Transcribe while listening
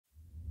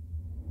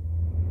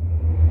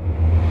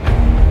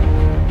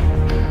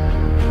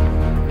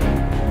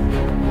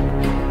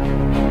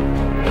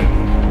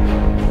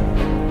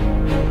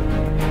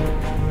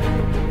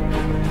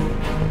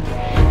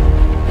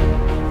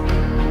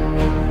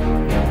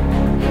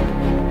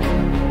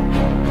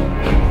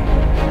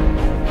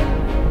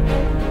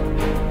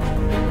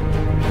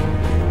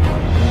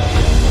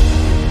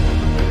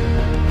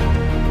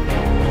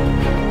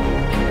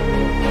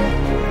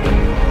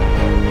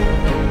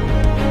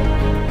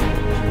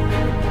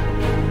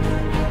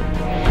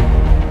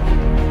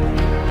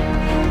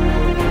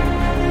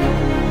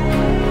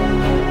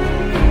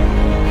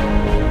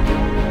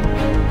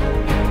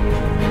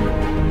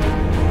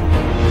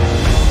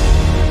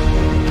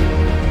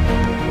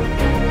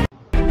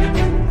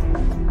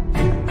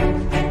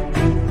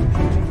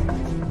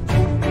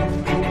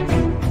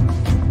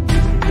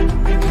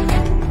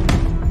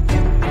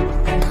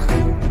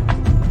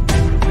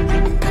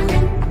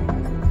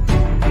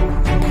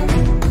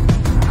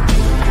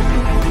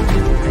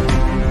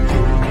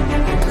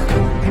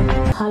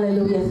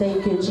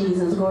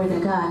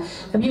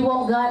God. If you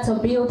want God to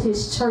build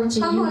His church,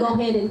 and you go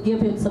ahead and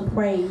give Him some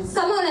praise.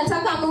 Kama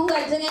unataka Mungu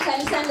ajenge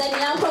kanisa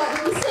ndani yako,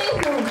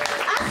 msifu. I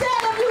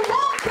said, if you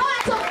want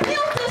God to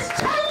build His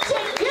church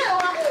in you,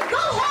 go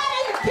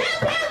ahead and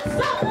give Him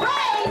some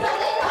praise.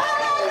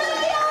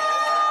 Hallelujah!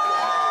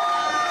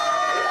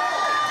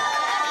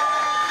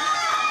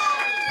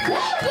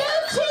 Thank you,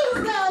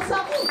 Jesus.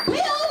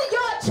 Build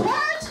your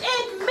church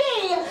in me.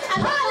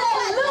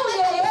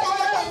 Hallelujah!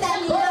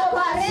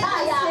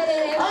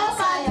 Oh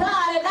my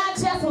God, and I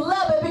just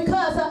love it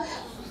because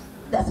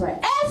that's right.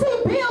 As He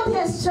built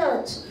His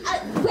church,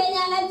 Kwenye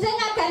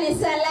anajenga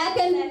kanisa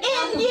lake in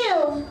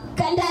you,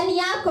 ndani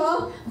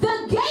yako, the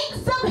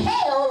gates of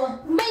hell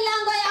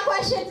milango ya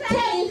kwa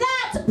shetani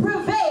cannot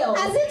prevail.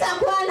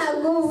 hazitakuwa na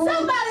nguvu.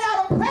 Somebody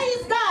ought to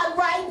praise God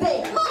right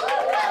there.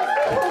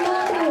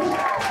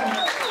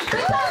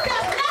 Because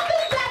there's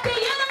nothing that the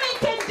enemy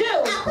can do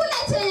Hakuna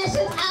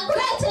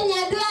chenye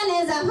adui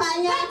anaweza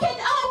fanya that can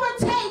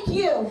overtake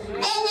you.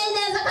 enye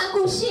inaweza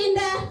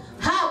kukushinda.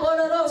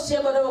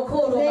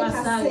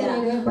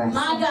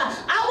 My God,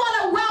 I want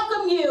to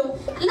welcome you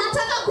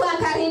Nataka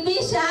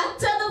kuwakaribisha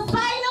to the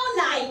final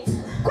night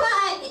kwa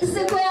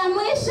siku ya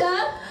mwisho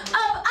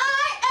of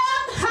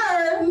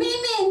H.E.R.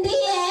 mimi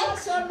ndiye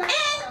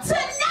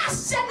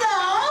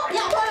International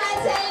ya kwa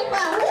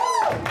mataifa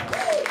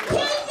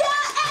Kenya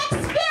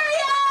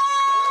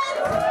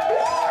Experience,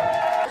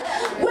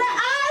 where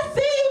our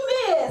theme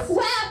is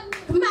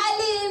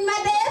mali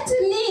mada yetu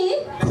ni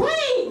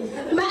Queen.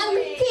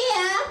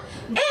 Malkia.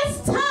 It's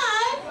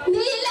time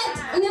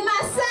Ni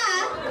masaa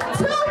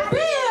to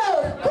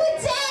build.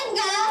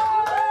 kujenga.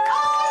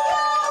 Are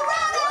you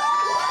ready?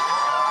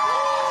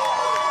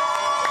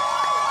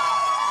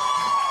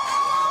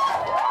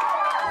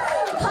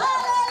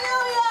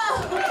 Hallelujah.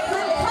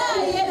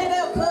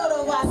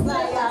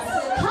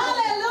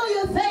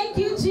 Hallelujah. Thank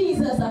you,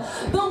 Jesus.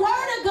 The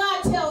Word of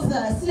God tells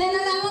us Neno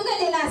la Mungu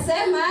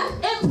linasema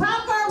in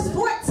Proverbs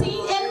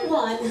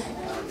 14:1.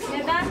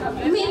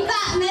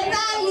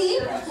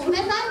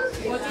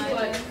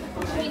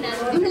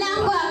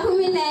 mlango wa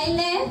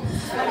 14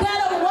 That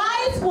a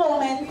wise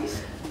woman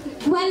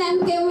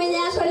mwanamke mwenye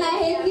ako na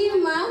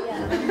hekima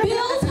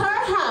builds her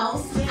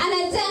house,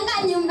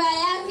 anajenga nyumba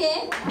yake,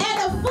 and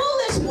a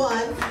foolish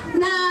one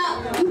na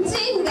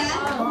mjinga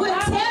would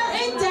tear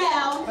it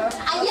down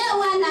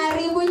ajawa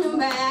anaharibu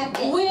nyumba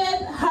yake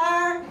with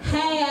her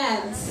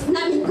hands.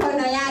 na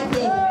mikono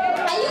yake.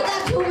 Are you the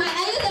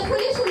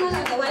foolish woman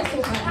or the wise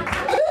woman?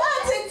 You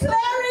are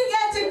declaring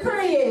and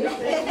decreeing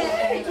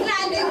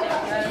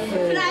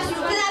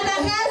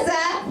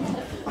Tunatangaza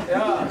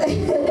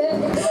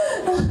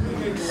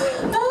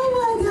oh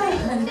my God,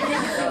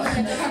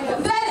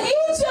 that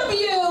each of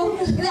you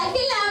na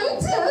kila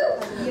mtu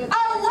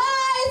are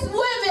wise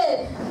women,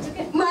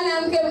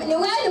 mwanamke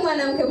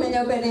mwenye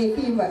uko na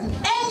hekima,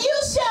 and you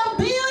shall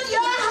build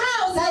your na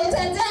houses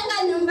utajenga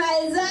nyumba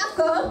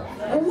zako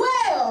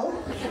well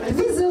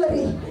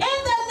vizuri. in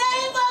the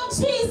name of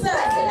Jesus.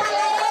 Jina la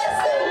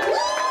Yesu.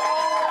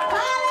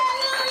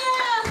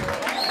 Hallelujah.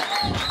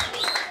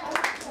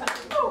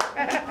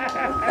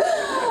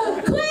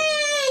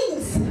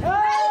 Queens,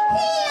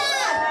 Malkia.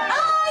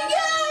 are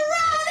you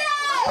ready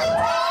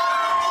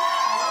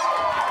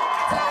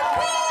to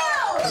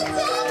build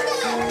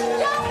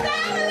your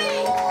family,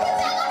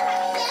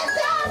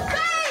 your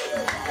faith,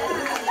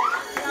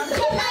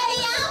 Imani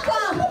yako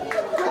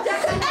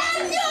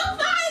and your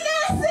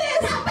finances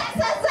na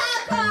pesa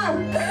zako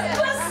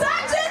for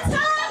such a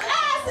time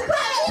as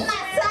kwa hii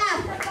masaa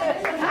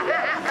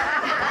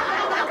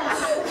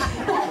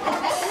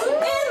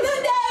in the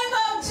name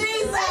of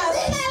Jesus.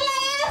 jina la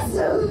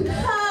Yesu.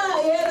 Ah,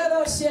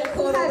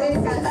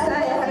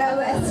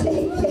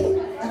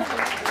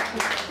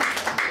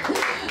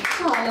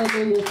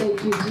 hallelujah.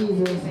 Thank you,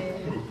 Jesus.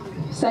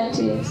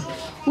 Asante.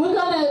 We're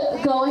going to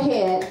go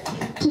ahead.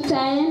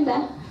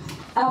 Tutaenda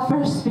Our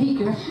first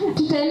speaker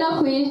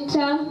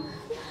kuita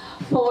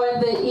for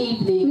the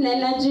evening.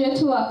 mnenaji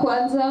wetu wa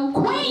kwanza,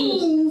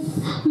 Queens,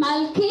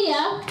 Malkia.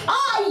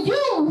 are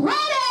you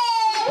ready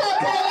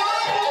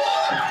Tayari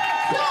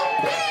to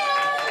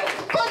build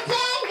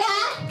kujenga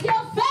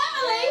your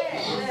family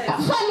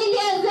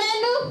familia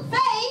zenu,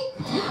 faith,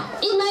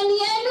 imani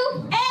yenu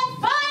and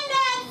na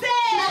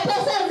finances?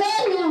 pesa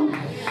zenu.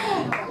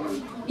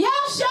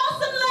 Y'all show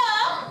some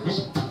love.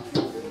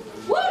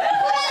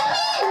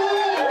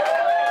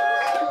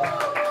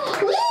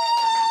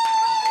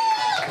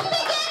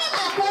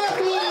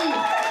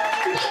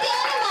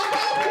 Pigeni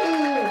makofi.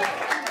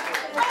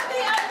 From the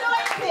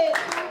anointed.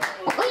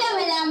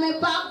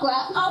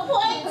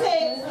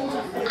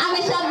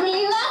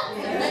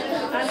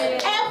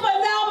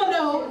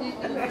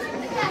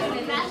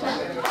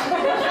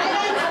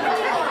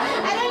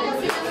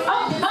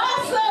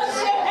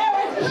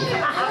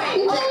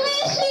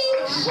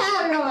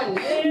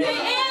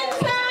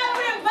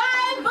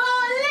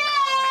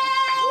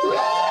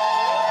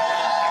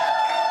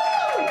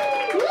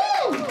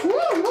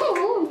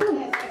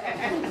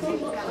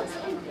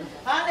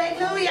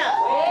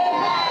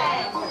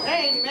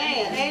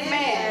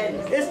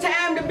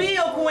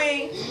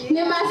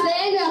 Ni masaa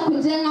yenu ya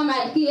kujenga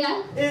malkia.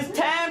 It's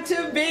time to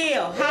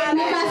build.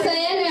 Ni masaa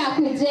yenu ya Are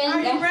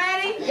kujenga. you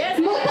ready? Yes.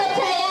 Muko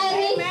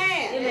tayari?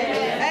 Amen.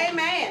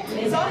 Amen.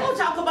 So I'm going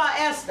to talk about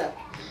Esther.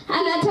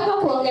 Anataka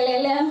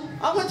kuongelelea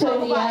I'm going to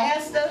talk about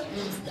Esther.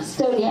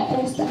 story ya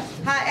Esther.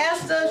 How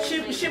Esther,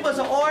 she was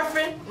an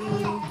orphan.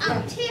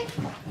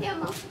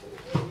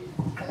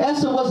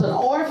 Esther was an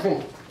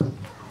orphan.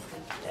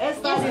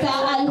 Esther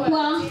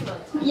alikuwa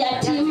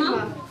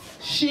yatima.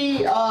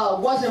 She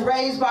wasn't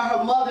raised by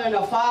her mother and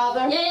her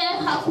father. Yeye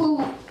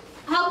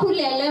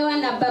hakulelewa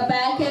na baba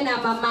yake na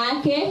mama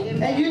yake.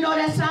 And you know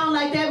that sound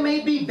like that may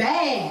be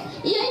bad.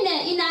 Hiyo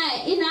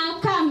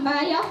inakaa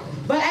mbaya.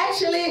 But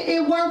actually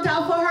it worked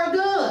out for her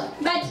good.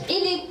 But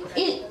ilikuwa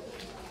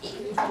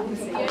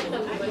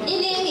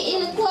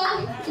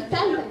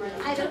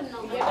I don't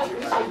know.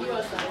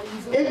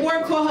 It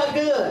worked for her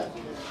good.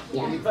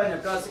 Yeah. Ilifanya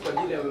kazi kwa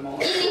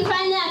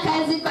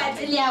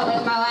ajili ya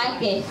wema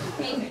wake.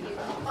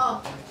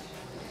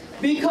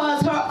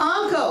 Because her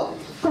uncle,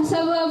 Kwa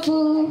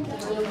sababu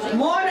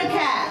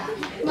Mordecai,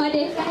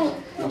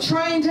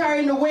 trained her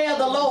in the way of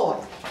the Lord.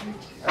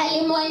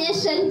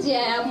 Alimwonyesha njia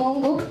ya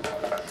Mungu.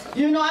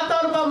 You know, I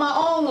thought about my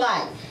own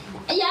life.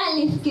 Yeye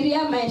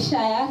alifikiria maisha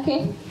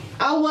yake.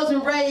 I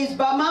wasn't raised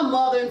by my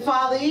mother and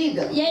father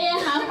either. Yeye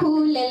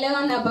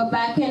hakulelewa na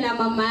babake na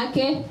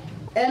mamake.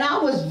 And I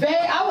was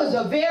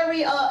a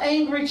very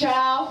angry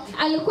child.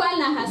 Alikuwa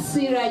na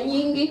hasira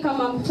nyingi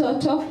kama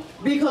mtoto.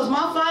 Because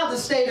my father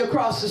stayed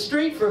across the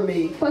street from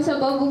me. Kwa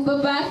sababu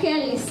babake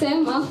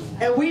alisema.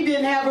 And we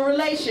didn't have a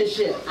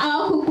relationship.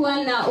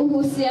 Hakukuwa na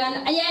uhusiano.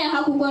 Yeye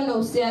hakukuwa na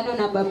uhusiano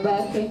na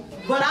babake.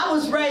 But I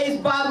was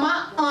raised by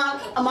my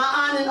aunt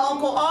and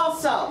uncle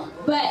also.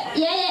 But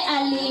yeye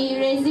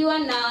alireziwa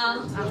na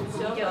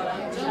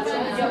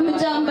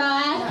mjomba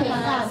wake.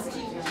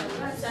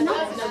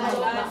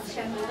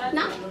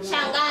 Na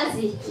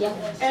shangazi. Yeah.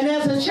 And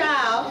as a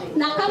child,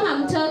 na kama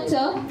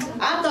mtoto,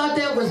 I thought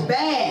that was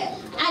bad.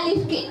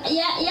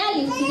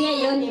 Alifikiria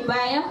hiyo ni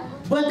mbaya.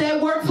 But they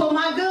worked for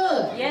my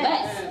good.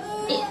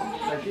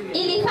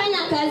 Ilifanya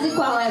kazi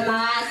kwa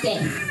wema wake.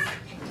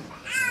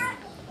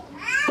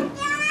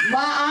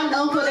 My aunt and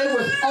uncle, they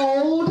was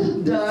old.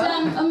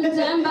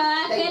 Mjomba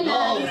wake na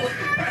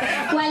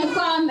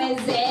walikuwa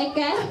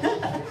wamezeeka.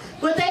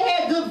 But they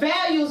had good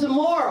values and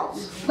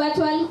morals. But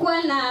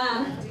walikuwa na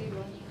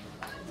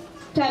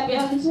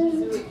tabia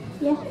nzuri.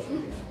 Yeah.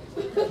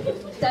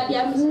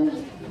 Tabia nzuri.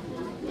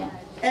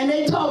 And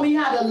they taught me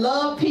how to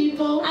love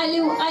people.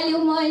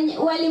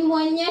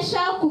 Walimwonyesha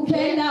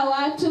kupenda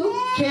watu.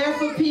 Care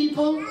for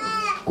people.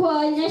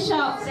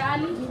 Kuonyesha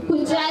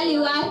kujali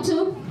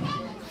watu.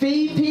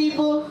 Feed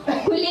people.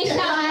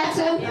 Kulisha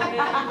watu.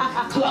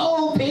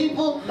 Clothe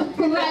people.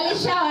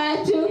 Kuvalisha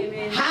watu.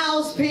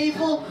 House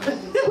people.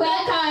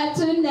 Kuweka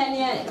watu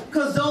ndani ya.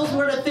 Because those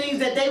were the things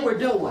that they were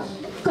doing.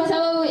 Kwa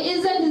sababu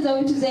hizo ndizo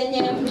vitu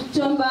zenye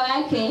mchomba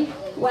wake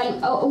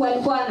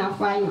walikuwa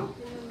wanafanya.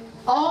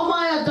 All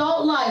my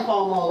adult life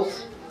almost.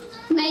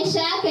 Maisha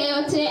yake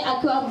yote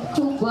akiwa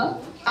mkubwa.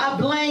 I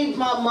blamed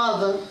my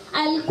mother.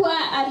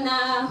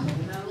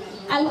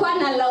 Alikuwa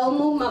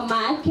analaumu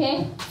mama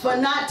yake. For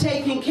not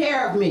taking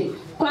care of me.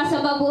 Kwa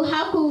sababu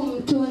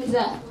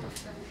hakumtunza.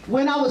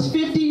 When I was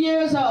 50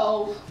 years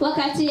old.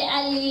 Wakati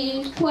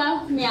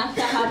alikuwa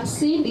miaka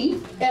 50.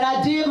 And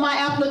I did my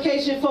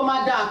application for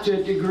my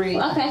doctorate degree.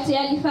 Wakati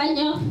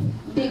alifanya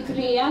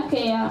degree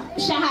yake ya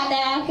shahada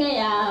yake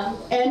ya.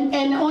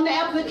 And on the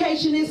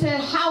application it said,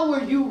 how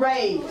were you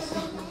raised?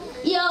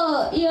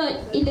 Yo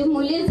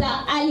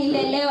ilimuuliza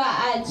alilelewa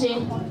aje.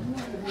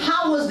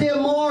 How was their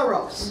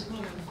morals?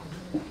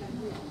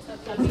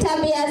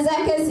 Tabia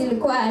zake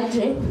zilikuwa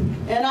aje.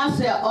 And I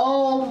said,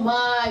 oh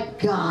my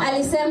God.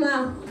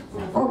 Alisema,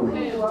 oh,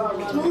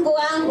 Mungu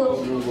wangu.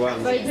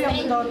 Thank you.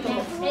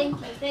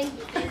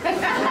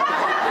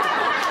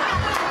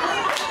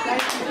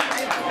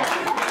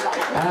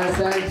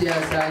 Asante.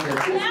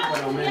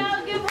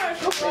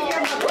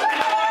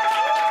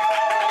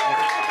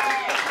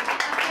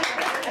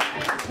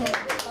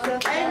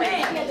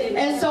 Amen.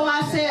 And so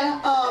I said,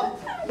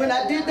 when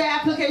I did the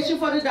application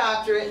for the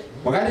doctorate,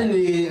 wakati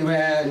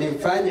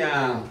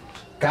nilifanya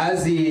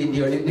kazi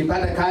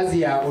nipata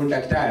kazi ya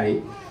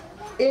udaktari,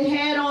 it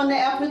had on the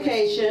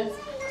application,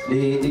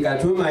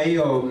 nikatuma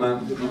hiyo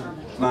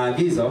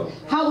maagizo.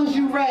 How was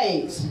you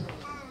raised?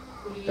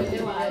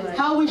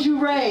 How was you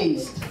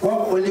raised?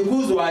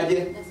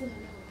 Ulikuzwaje?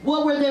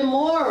 What were their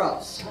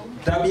morals?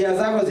 Tabia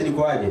zako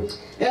zilikuwaje?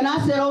 And I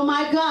said, oh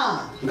my God.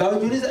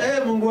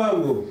 Ngaujiuliza, Mungu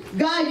wangu.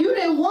 God, you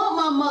didn't want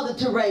my mother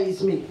to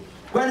raise me.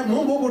 Kwani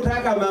Mungu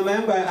hukutaka mama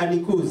yangu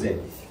anikuze?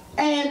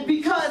 And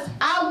because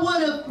I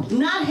would have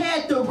not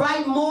had the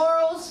right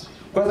morals,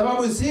 kwa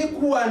sababu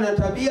sikuwa na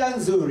tabia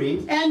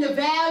nzuri and the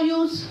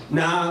values,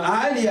 na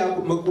hali ya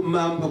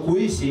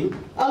kuishi,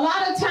 a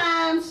lot of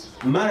times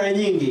mara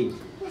nyingi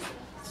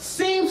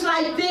seems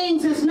like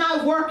things is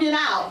not working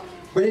out.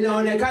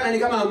 inaonekana ni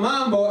kama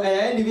mambo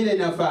hayaendi vile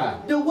inafaa.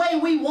 The way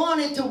we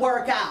want it to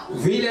work out.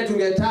 Vile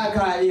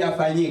tungetaka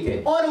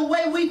yafanyike. Or the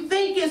way we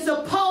think it's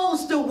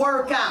supposed to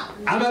work out.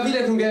 Ama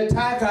vile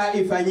tungetaka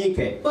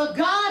ifanyike. But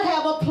God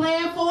have a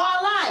plan for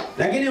our life.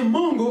 Lakini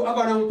Mungu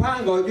ako na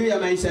mpango juu ya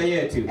maisha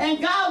yetu. And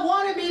God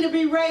wanted me to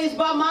be raised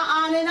by my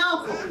aunt and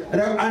uncle.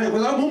 Kwa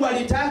sababu Mungu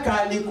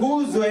alitaka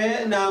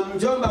nikuzwe na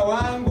mjomba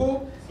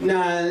wangu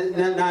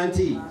na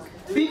auntie.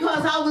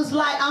 Because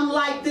I'm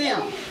like them.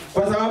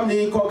 Kwa sababu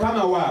niko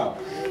kama wao.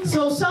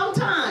 So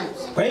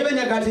sometimes, kwa hivyo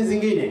nyakati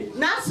zingine,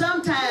 not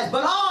sometimes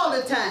but all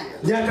the time,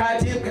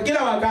 nyakati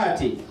kila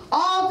wakati,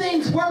 all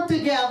things work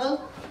together,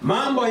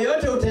 mambo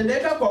yote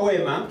utendeka kwa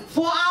wema,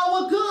 for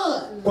our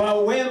good, kwa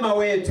wema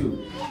wetu.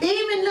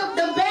 Even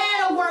the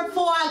bad work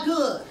for our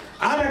good.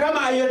 Hata kama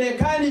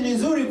haionekani ni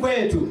nzuri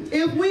kwetu,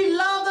 if we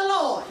love the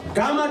Lord,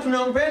 kama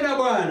tunampenda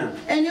Bwana,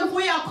 and if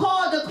we are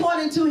called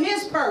according to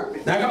His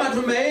purpose, na kama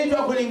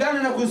tumeitwa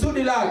kulingana na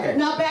kusudi lake.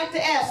 Now back to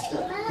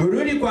Esther.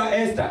 Turudi kwa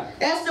Esther.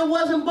 Esther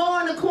wasn't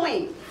born a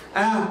queen.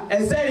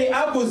 Esteri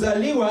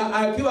hakuzaliwa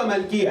akiwa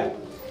malkia.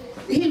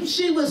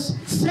 She was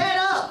set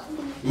up.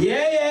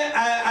 Yeye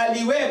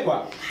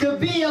aliwekwa to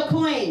be a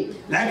queen.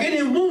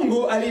 Lakini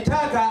Mungu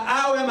alitaka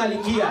awe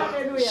malkia.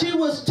 She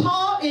was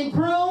taught and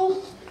groomed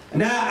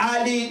na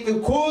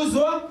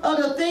alikuzwa of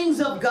the things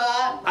of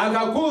God,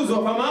 akakuzwa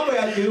kwa mambo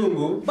ya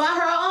kiungu by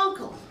her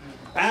uncle.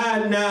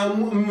 Na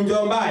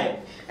mjombaye.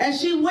 And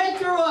she went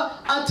through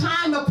a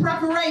time of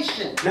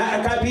preparation. Na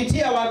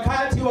akapitia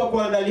wakati wa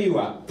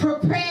kuandaliwa.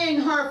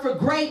 Preparing her for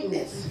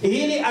greatness.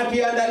 Ili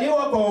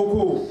akiandaliwa kwa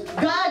ukuu.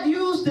 God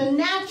used the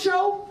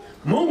natural,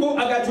 Mungu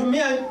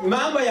akatumia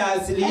mambo ya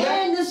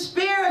asilia, and the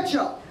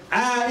spiritual,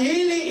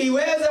 ili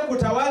iweze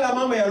kutawala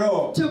mambo ya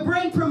roho, to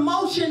bring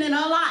promotion in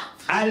her life.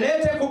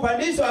 Alete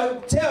kupandishwa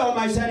cheo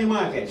maishani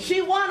mwake.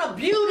 She won a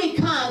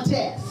beauty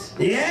contest.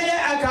 Yeye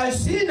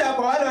akashinda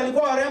kwa wale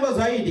walikuwa warembo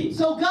zaidi.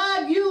 So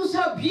God used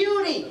her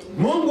beauty,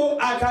 Mungu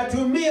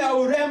akatumia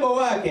urembo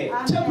wake,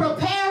 to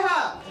prepare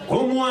her,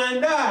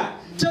 kumwandaa,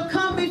 to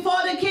come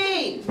before the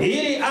king.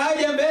 ili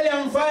aje mbele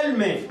ya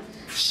mfalme.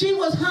 She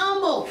was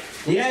humble.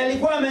 Yeye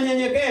alikuwa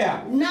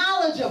amenyenyekea,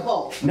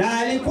 knowledgeable, na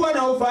alikuwa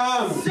na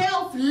ufahamu.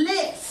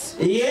 Selfless.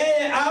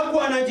 Yeye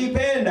hakuwa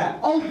anajipenda.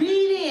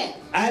 Obedient.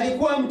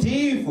 Alikuwa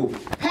mtiifu.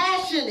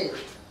 Passionate.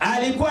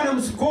 Alikuwa na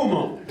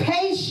msukumo.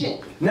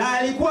 Patient. Na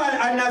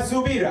alikuwa ana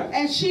subira.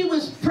 And she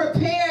was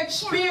prepared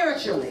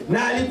spiritually.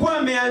 Na alikuwa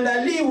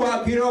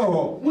ameandaliwa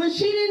kiroho. When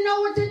she didn't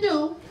know what to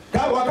do,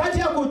 wakati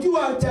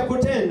hakujua cha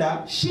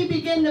kutenda, she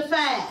began to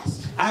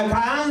fast.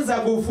 Akaanza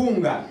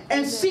kufunga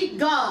and seek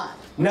God.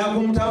 Na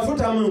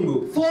kumtafuta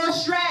Mungu for a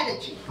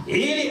strategy.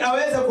 Ili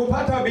aweze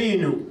kupata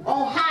mbinu.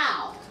 On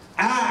how.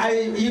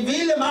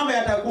 Vile mambo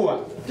yatakuwa.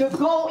 To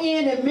go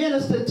in and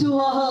minister to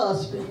her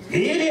husband.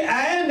 Ili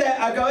aende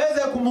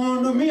akaweze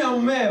kumhudumia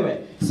mumewe.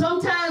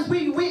 Sometimes we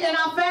in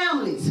our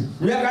families.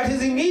 Nyakati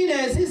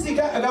zingine sisi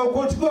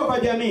kuchukua kwa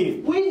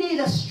jamii. We need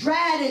a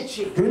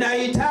strategy.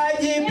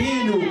 Tunahitaji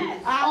mbinu.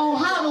 On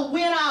how to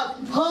win our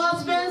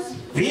husbands.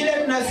 Vile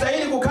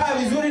tunastahili kukaa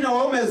vizuri na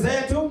waume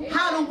zetu.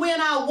 How to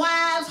win our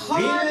wives'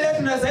 hearts. Vile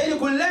tunastahili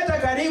kuleta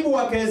karibu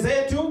wake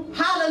zetu.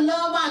 How to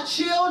love our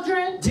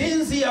children.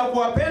 Jinsi ya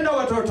kuwapenda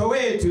watoto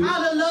wetu.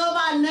 How to love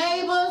our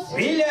neighbors.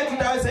 Vile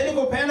tutastahili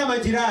kupenda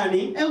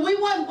majirani. And we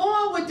weren't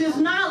born with this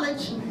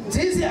knowledge.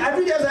 Sisi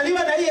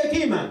hatujazaliwa na hii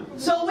hekima.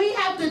 So we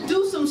have to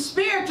do some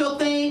spiritual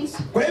things.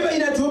 Kwa hivyo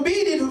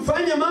inatubidi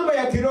tufanye mambo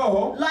ya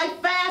kiroho. Like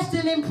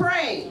fasting and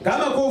praying.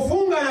 Kama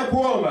kufunga na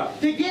kuomba.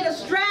 To get a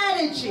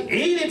strategy.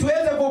 Ili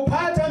tuweze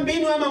kupata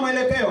mbinu ama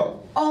mwelekeo.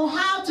 On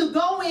how to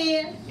go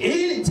in.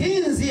 Ili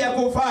jinsi ya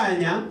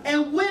kufanya.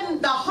 And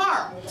win the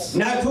hearts.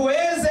 Na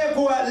tuweze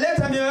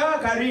kuwaleta mioyo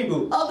karibu.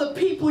 Of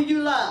the people you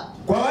love.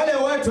 Kwa wale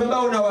watu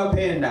ambao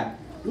unawapenda.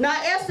 Now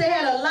Esther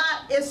had a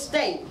lot at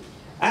stake.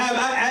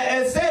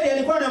 Esther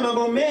alikuwa na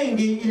mambo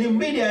mengi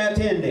ilimbidi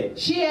ayatende.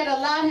 She had a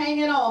lot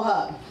hanging on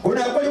her.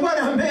 Kulikuwa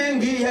na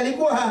mengi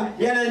yalikuwa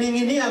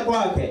yananing'inia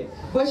kwake.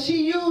 But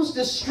she used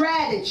the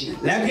strategy.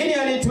 Lakini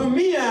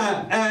alitumia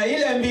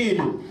ile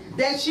mbinu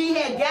that she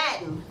had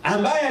gotten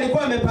ambaye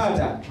alikuwa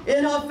amepata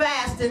in her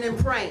fasting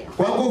and praying.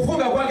 Kwa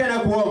kufunga kwake na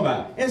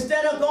kuomba.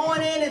 Instead of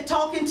going in and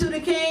talking to the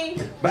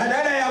king,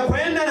 badala ya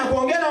kwenda na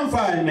kuongea na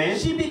mfalme,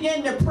 she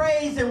began to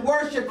praise and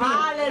worship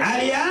him.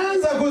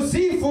 Alianza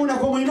kusifu na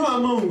kumuinua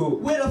Mungu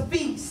with a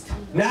feast.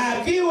 Na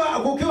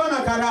kukiwa na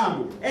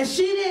karamu. And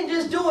she didn't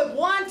just do it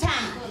one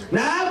time.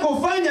 Na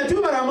hakufanya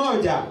tu mara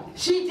moja.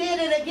 She did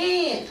it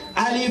again.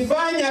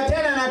 Alifanya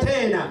tena na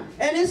tena.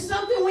 And it's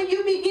something when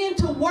you begin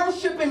to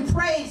worship and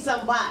praise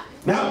somebody.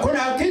 Na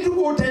kuna kitu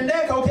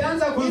kutendeka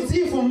ukianza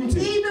kusifu mtu.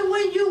 Even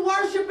when you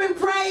worship and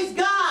praise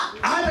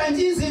God. Hata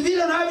jinsi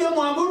vile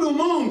unavyomwabudu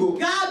Mungu.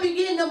 God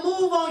begin to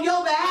move on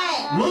your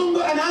behalf.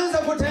 Mungu anaanza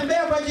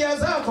kutembea kwa njia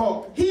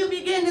zako. He'll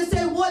begin to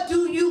say, what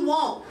do you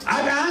want?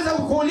 Ataanza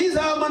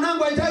kukuuliza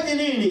mwanangu unahitaji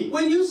nini?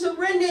 When you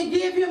surrender and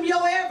give him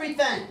your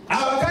everything.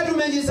 Wakati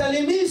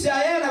umejisalimisha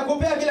yeye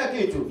anakupea kila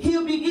kitu.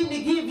 He'll begin to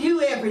give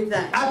you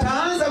everything.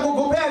 Ataanza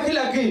kukupea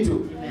kila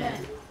kitu.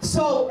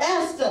 So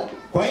Esther,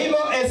 kwa hivyo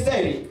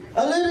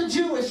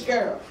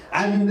girl.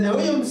 Na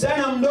huyu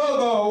msichana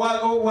mdogo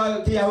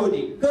wa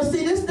Kiyahudi. Because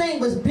see, this thing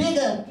was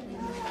bigger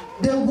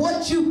than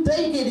what you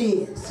think it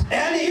is.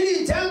 Yaani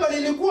hili jambo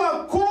lilikuwa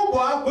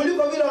kubwa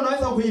kuliko vile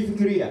unaweza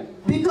kuifikiria.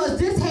 Because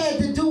this had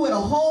to do with a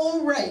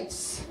whole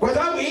race. Kwa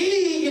sababu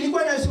hii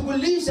ilikuwa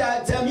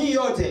inashughulisha jamii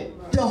yote.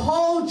 The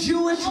whole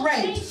Jewish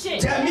race.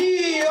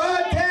 Jamii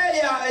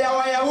yote ya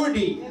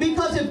Wayahudi.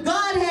 Because if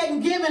God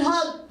hadn't given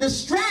her the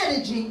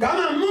strategy,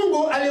 kama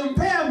Mungu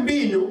alimpea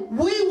mbinu,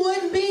 we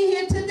wouldn't be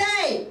here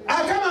today.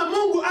 Kama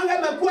Mungu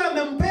angemekuwa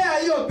amempea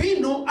hiyo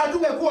mbinu,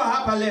 hatungekuwa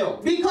hapa leo.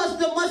 Because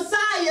the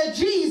Messiah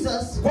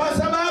Jesus, kwa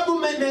sababu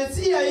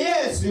Mesia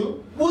Yesu,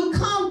 would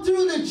come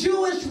through the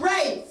Jewish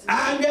race.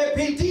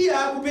 Angepitia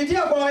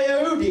kupitia kwa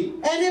Wayahudi.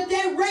 And if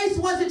that race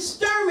was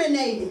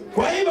exterminated,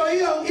 kwa hivyo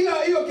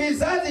hiyo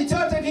kizazi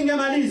chote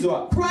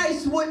kingemalizwa.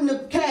 Christ wouldn't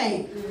have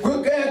came.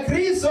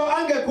 Kristo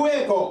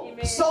angekuweko.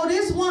 So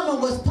this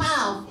woman was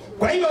powerful.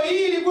 Kwa hivyo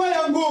hii ilikuwa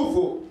ya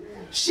nguvu.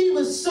 She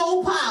was so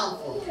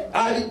powerful.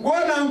 Alikuwa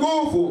na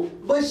nguvu.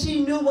 But she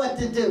knew what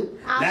to do.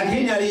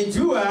 Lakini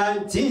alijua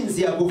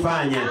jinsi ya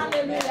kufanya.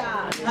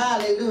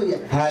 Hallelujah.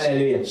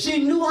 Hallelujah. She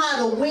knew how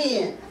to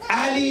win.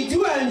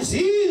 Alijua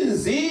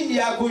jinsi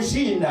ya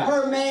kushinda.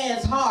 Her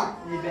man's heart.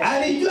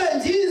 Alijua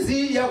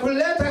jinsi ya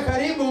kuleta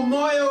karibu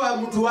moyo wa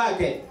mtu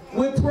wake.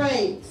 With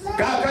praise.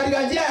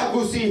 Katika njia ya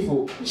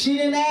kusifu. She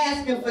didn't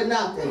ask him for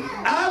nothing.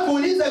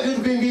 Hakuuliza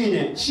kitu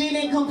kingine. She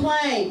didn't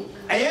complain.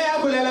 Yeye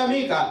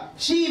hakulalamika.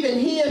 She even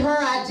hid her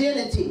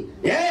identity.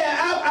 Yeye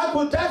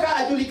hakutaka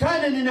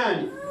ajulikane ni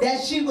nani.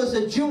 That she was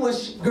a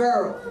Jewish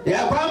girl. Ya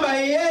kwamba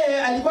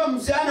yeye alikuwa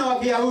msichana wa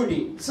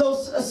Kiyahudi. So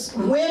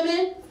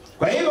women,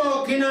 kwa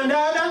hivyo kina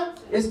dada,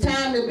 it's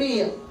time to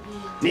build.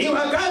 Ni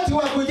wakati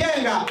wa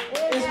kujenga.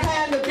 It's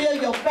time to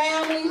build your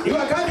family. Ni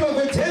wakati wa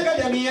kujenga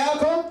jamii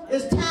yako.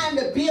 It's time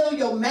to build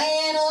your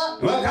man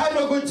up. Ni wakati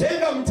wa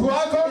kujenga mtu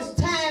wako. It's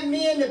time,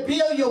 men, to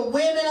build your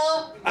women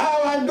up.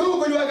 Hawa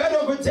ndugu, ni wakati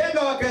wa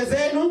kujenga wake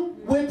zenu.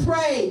 With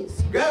praise.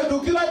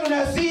 Tukiwa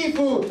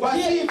tunasifu kwa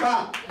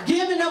sifa.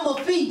 Giving them a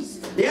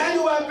feast. Yaani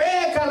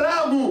wapee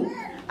karamu.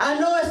 I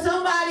know there's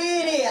somebody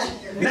in here.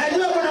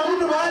 Najua kuna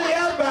mtu mahali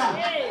hapa.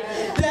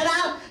 That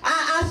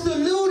I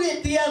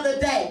saluted the other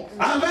day.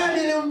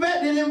 Ambaye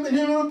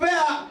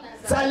nilimpea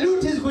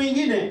salute siku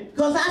nyingine.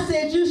 Because I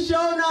said you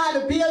sure know how to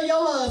build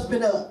your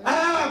husband up.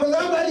 Kwa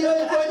sababu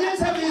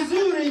alionyesha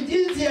vizuri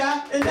jinsi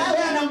ya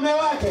kulea na mume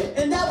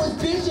wake. And that was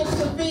Bishop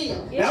Sophia.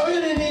 Na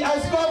huyu ni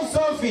Askofu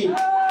Sophie.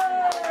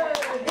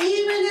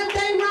 Even if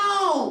they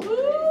wrong.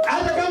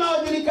 Hata kama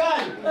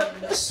hawajulikani.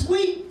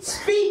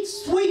 Speak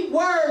sweet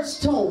words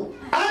to him.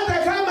 Hata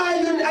kama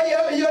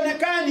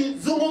haionekani,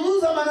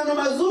 zungumza maneno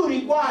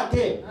mazuri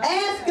kwake.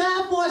 Ask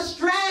God for a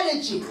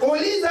strategy.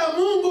 Uliza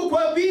Mungu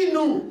kwa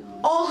mbinu.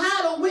 On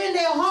how to win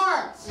their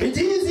hearts.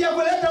 Jinsi ya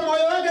kuleta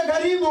moyo wake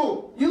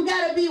karibu. You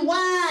got to be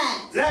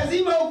wise.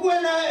 Lazima ukuwe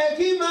na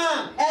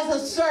hekima. As a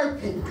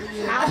serpent.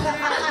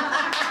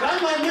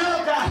 Kama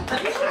nyoka.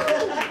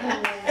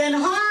 And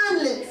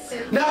harmless.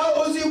 Na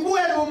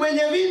usikuwe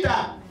mwenye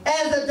vita.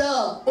 As a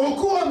dove.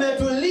 Ukuwe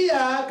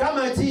umetulia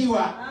kama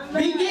jiwa.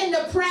 Begin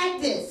to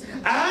practice.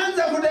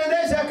 Anza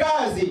kutendesha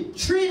kazi.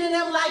 Treating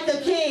them like a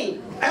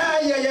king.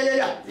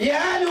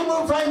 Yaani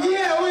umfanyie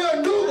huyo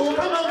ndugu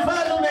kama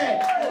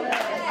mfalme.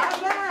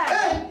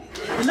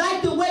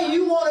 Like the way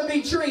you want to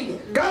be treated.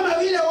 Kama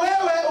vile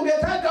wewe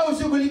ungetaka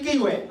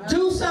ushughulikiwe.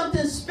 Do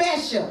something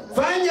special.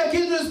 Fanya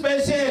kitu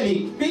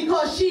speciali.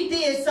 Because she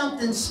did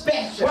something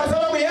special. Kwa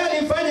sababu yeye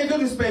alifanya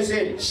kitu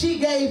speciali. She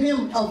gave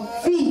him a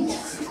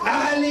feast.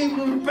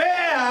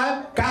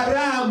 Alimpea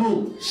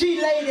karamu.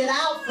 She laid it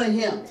out for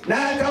him.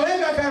 Na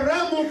akaweka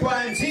karamu kwa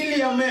ajili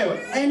ya mumewe.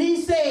 And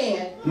he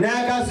said, na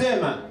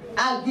akasema,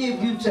 I'll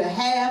give you to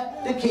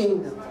half the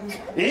kingdom.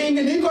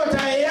 Niko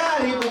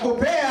tayari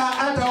kukupea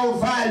hata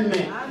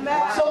ufalme.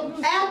 So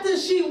after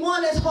she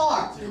won his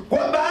heart, kwa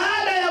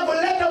baada ya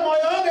kuleta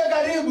moyo wake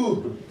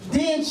karibu,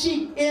 then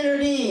she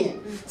entered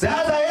in.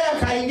 Sasa yeye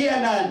akaingia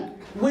ndani.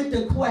 With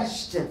the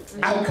question.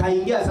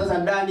 Akaingia sasa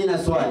ndani na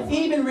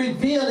swali. Even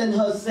revealing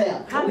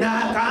herself.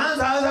 Na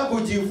akaanza sasa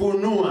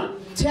kujifunua.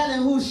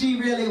 Telling who she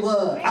really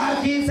was.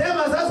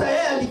 Akisema sasa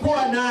yeye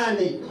alikuwa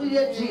nani.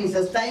 Hallelujah,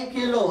 Jesus. Thank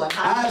you, Lord.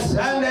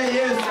 Asante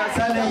Yesu,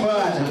 asante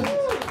Bwana.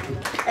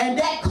 And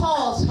that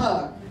caused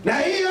her. Na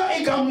hiyo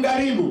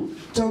ikamgharimu.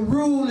 To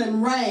rule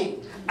and reign.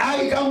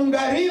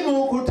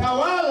 Ikamgharimu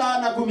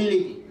kutawala na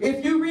kumiliki.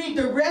 If you read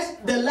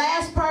the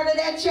last part of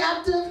that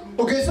chapter,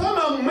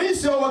 ukisoma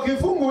mwisho wa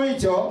kifungu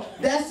hicho,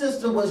 that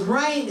sister was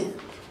reigning.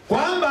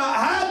 Kwamba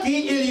haki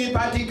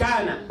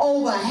ilipatikana.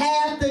 Over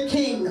half the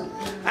kingdom.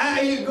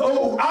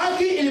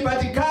 Haki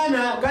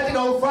ilipatikana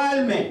katika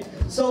ufalme.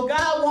 So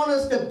God wants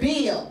us to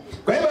build.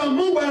 Kwa hivyo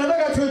Mungu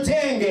anataka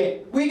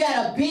tujenge. We got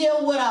to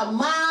build with our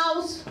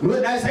mouths.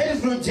 Na sasa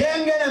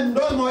tujenge na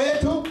mdomo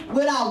wetu.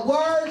 With our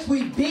words we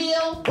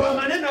build. Kwa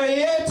maneno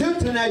yetu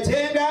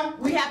tunajenga.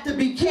 We have to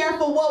be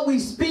careful what we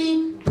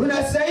speak.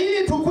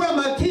 Tunastahili tukue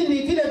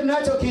makini kile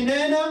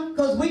tunachokinena.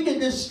 Because we can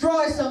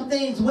destroy some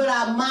things with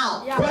our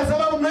mouth. Kwa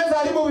sababu tunaweza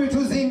haribu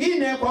vitu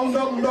zingine kwa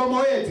mdomo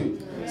wetu.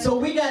 So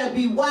we got to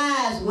be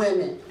wise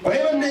women. Kwa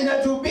hivyo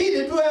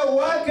inatubidi tuwe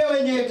wake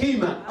wenye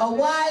hekima. A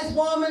wise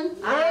woman,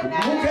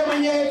 Mke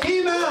mwenye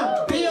hekima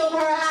build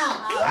her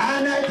house.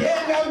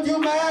 anajenga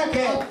mjumba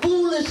yake. A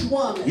foolish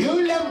woman,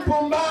 Yule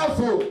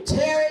mpumbavu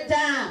tear it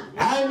down.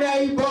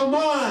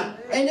 anaibomoa.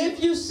 And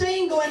if you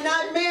single and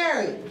not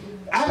married,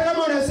 Hata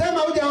kama unasema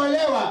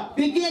hujaolewa,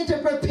 begin to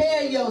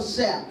prepare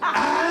yourself.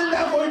 anza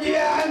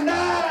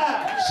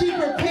kujiandaa. She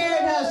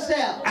prepared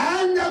herself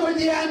Anza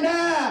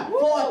kujiandaa.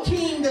 for a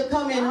king to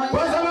come in her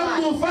Kwa life.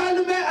 sababu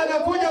mfalme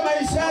anakuja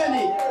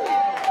maishani.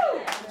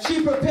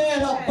 She prepared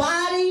her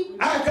body.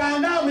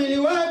 Akaandaa mwili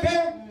wake,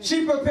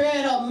 She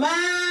prepared her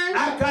mind.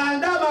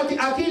 akaandaa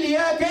akili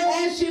yake,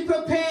 And she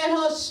prepared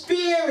her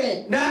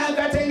spirit. na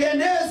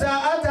akatengeneza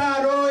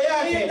hata roho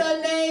In yake.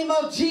 the name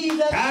of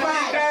Jesus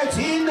Christ.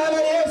 Katika jina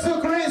la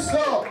Yesu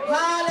Kristo.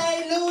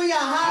 Hallelujah.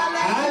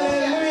 Hallelujah.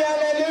 Haleluya,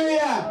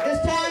 haleluya.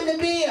 It's time to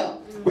build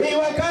Ni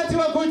wakati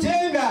wa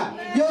kujenga.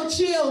 your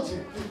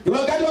children. Ni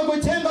wakati wa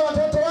kujenga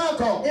watoto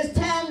wako. It's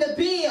time to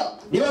build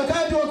Ni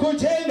wakati wa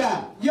kujenga.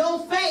 your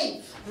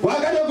faith.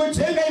 Wakati wa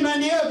kujenga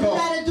imani You yako.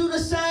 got to do the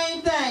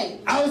same thing.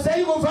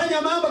 Hausaidi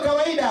kufanya mambo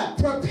kawaida.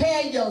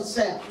 Prepare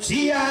yourself.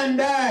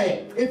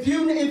 Jiandae. If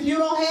you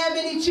don't have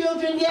any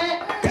children yet,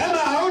 Kama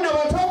hauna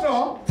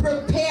watoto,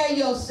 prepare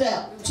yourself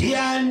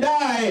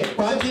jiandae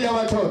kwa ajili ya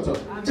watoto.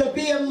 to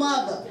be a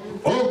mother.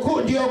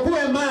 Ndio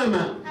kuwe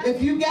mama.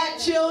 If you got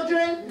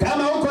children,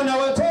 Kama uko na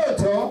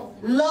watoto,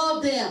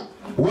 love them.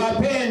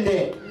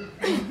 wapende.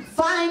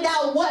 Find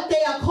out what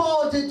they are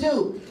called to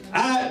do.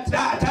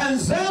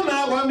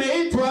 Tazama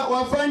wameitwa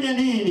wafanye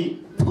nini.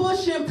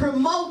 Push and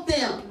promote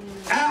them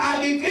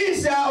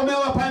Hakikisha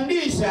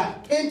umewapandisha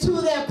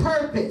into their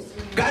purpose.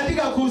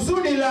 katika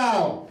kusudi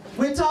lao.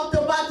 We talked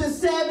about the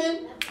 7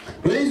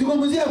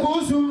 Tulizungumzia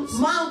kuhusu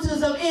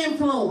mountains of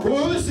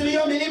influence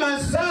hiyo milima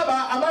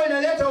 7 ambayo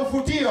inaleta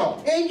ufutio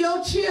in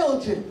your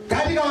children.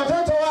 katika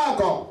watoto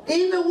wako.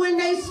 Even when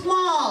they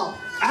small,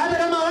 Hata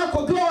kama wako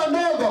kwa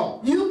wadogo,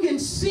 you can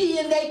see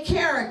in their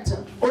character.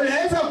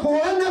 unaweza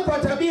kuona kwa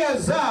tabia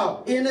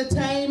zao.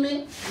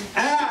 Entertainment,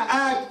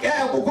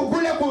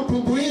 Kule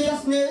kutumbuiza,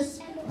 business,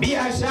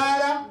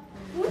 biashara,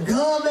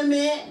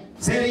 government.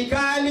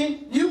 serikali.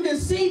 You can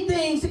see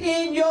things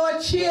in your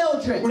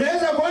children.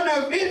 Unaweza kuona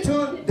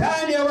vitu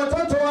ndani ya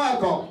watoto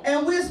wako.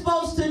 And we're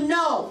supposed to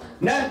know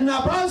Na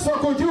tunapaswa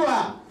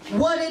kujua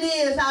what it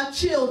is our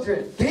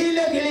children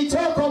kile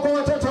kilichoko kwa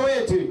watoto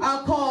wetu,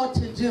 are called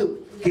to do.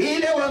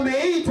 kile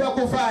wameitwa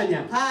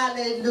kufanya.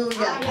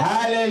 Hallelujah.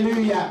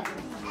 Haleluya.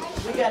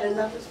 We got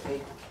another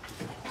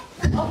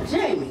speaker. Oh,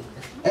 Jamie.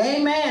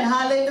 Amen.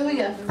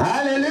 Hallelujah.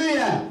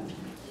 Haleluya.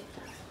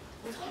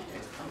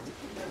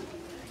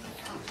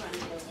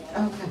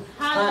 Okay.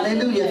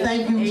 Hallelujah.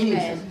 Thank you,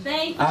 Jesus.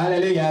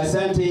 Haleluya.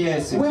 Asante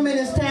Yesu. Women,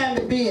 it's time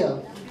to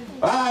build.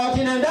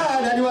 Kina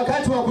dada ni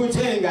wakati wa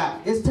kujenga.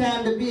 It's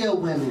time to build,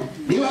 women.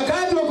 Ni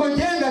wakati wa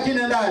kujenga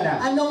kina dada.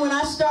 I know when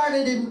I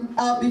started in,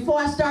 before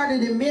I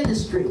started in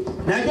ministry,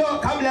 Najua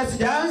kabla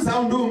sijaanza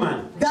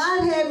huduma,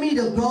 God had me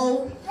to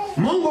go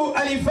Mungu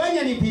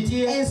alifanya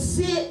nipitie and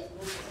sit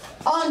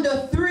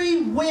under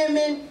 3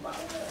 women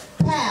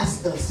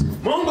pastors.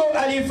 Mungu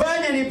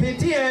alifanya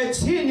nipitie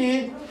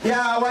chini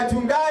ya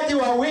wachungaji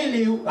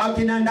wawili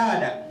akina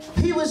dada.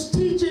 He was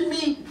teaching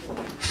me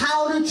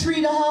how to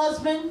treat a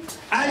husband,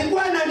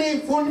 Alikuwa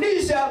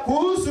ananifundisha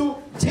kuhusu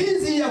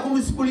jinsi ya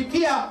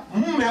kumshughulikia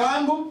mume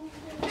wangu,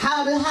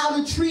 how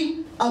to treat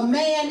a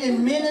man in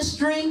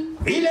ministry,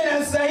 ile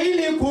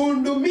nastahili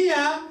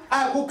kuhudumia,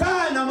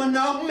 kukaa na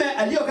mwanamume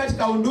aliyo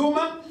katika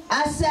huduma.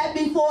 I sat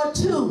before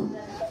 2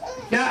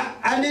 Na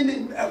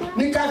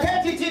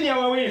nikaketi chini ya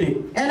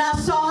wawili, and I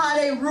saw how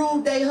they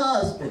ruled their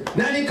husband.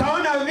 na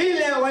nikaona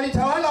vile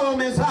walitawala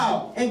waume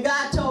zao. And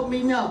God told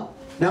me no,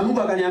 Na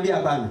Mungu akaniambia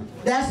hapana.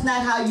 that's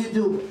not how you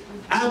do it.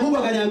 Mungu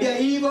akaniambia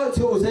hivyo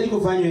sio uzali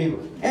kufanya hivyo.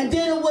 And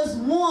then it was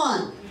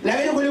one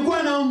Lakini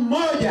kulikuwa na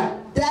mmoja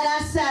that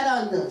I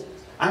sat under.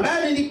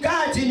 ambaye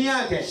nilikaa chini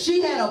yake.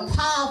 She had a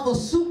powerful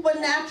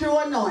supernatural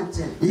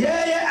anointing,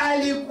 Yeye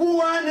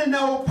alikuwa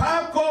na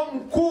upako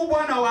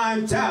mkubwa na wa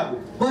ajabu.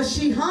 but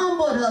she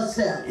humbled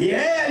herself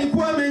Yeye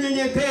alikuwa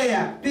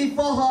amenyenyekea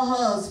before her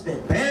husband.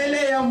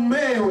 mbele ya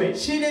mumewe.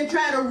 She didn't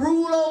try to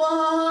rule over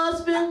her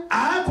husband.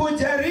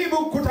 Hakujaribu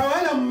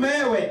kutawala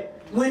mumewe.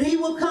 When he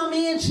would come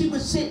in, she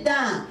would sit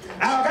down.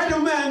 Wakati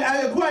mume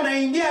alikuwa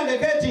anaingia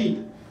angeketi,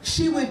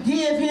 She would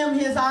give him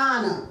his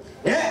honor.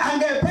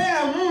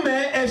 angepea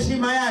mume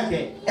heshima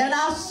yake. And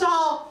I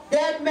saw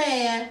that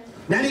man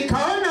Na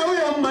nikaona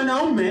huyo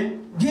mwanaume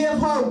give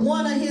her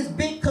one of his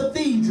big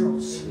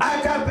cathedrals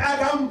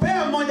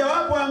akampea mmoja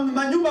wapo wa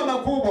manyumba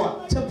makubwa.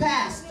 to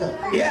pastor.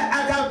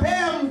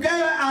 Akapea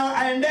mkewe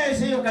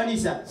aendeshe hiyo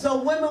kanisa. So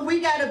women, we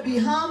got to be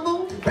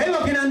humble, Kwa hivyo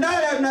kina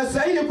dada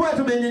tunastahili kuwa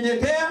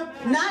tumenyenyekea,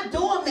 not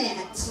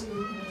doormats,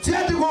 si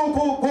ati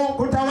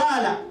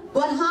kutawala,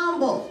 but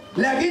humble,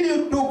 lakini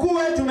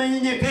tukuwe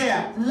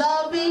tumenyenyekea,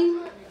 loving,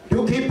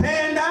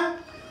 tukipenda,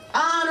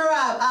 honor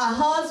our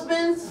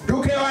husbands,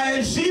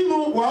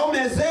 tukiwaheshimu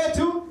waume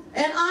zetu,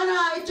 and honor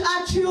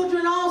our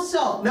children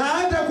also. na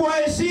hata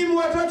kuwaheshimu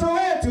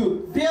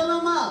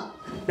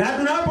Na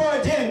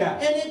tunapowajenga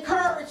and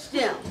encourage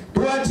them.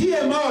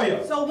 tuwatie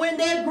moyo. So when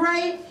they're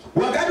great,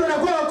 Wakati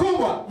wanakuwa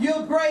wakubwa,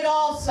 you're great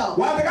also.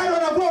 wakati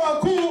wanakuwa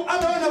wakuu,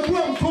 hata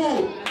wanakuwa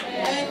mkuu.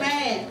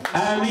 Amen.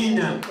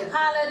 Amina.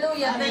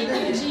 Hallelujah. Thank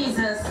you,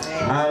 Jesus.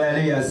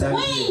 Haleluya. Asante.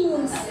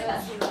 Queens.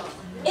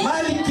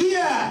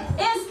 Malkia,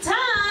 It's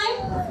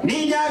time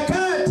ni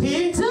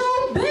nyakati, to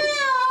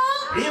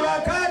build. ni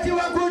wakati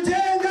wa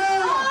kujenga.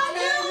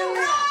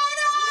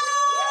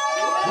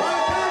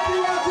 Wakati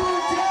wa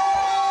kujenga.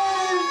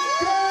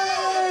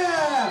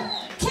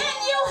 Can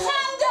you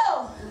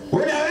handle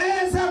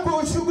Unaweza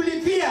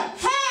kushughulikia,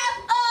 half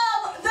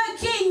of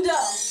the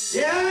kingdom?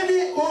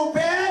 yaani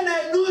upeane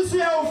nusu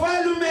ya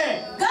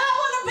ufalme. God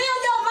want to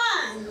build your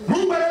mind.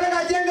 Mungu anataka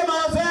ajenge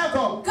mawazo yako.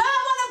 God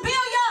want to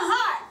build your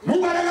heart.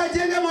 Mungu anataka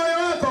ajenge moyo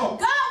wako.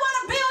 God want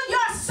to build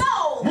your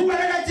soul. Mungu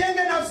anataka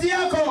ajenge nafsi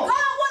yako.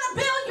 God want to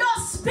build your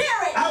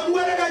spirit Mungu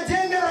anataka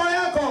ajenge roho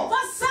yako.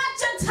 for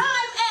such a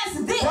time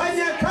as this. Kwa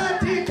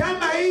nyakati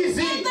kama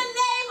hizi, In the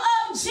name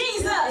of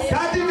Jesus.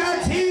 katika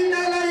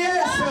jina la God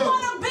Yesu.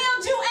 want to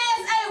build you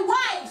as a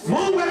wife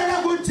Mungu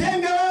anataka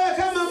kujenga wewe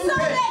kama so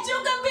mke, that you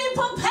can be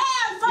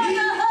prepared for the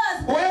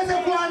husband. uweze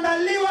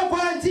kuandaliwa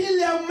kwa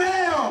ajili ya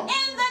mmeo,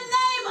 In the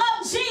name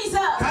of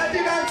Jesus.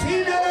 katika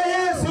jina la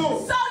Yesu.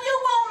 So you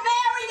won't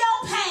marry your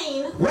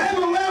pain,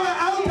 Wewe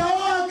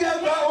hautaoa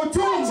kwa but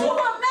you uchungu,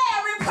 will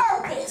marry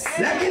purpose.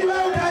 lakini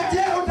wewe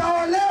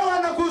utaolewa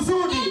na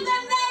kusudi, In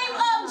the name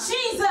of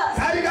Jesus.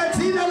 katika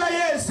jina la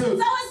Yesu.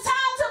 So it's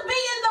time to be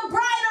in the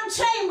bridal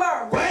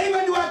chamber Kwa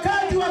hivyo ni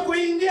wakati wa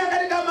kuingia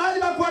katika mahali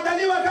pa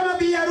kuandaliwa kama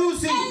bi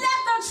harusi, and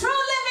let the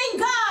true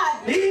living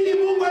God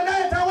ili Mungu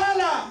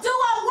anayetawala do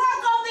a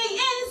work on the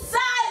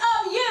inside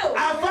of you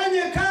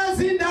afanye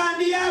kazi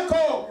ndani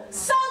yako,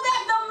 so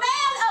that the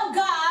man of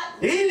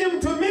God ili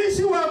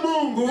mtumishi wa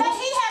Mungu that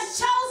he has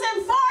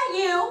chosen for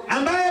you,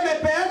 ambaye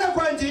amepeana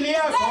kwa ajili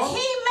that yako,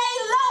 he may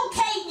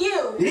locate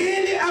you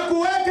ili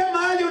akuweke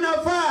mahali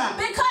unafaa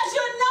because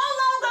you're no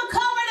longer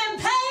covered in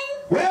pain,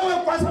 wewe,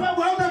 kwa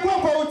sababu hautakuwa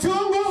kwa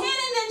uchungu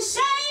hidden in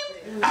shame,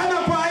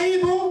 ama kwa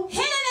aibu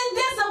hidden in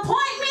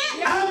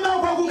disappointment, ama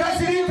kwa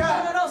kukasirika,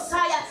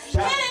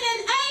 hidden in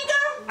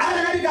anger,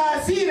 hata katika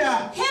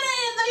hasira, hidden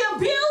in the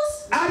abuse,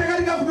 hata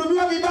katika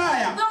kutumiwa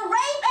vibaya, the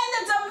rape and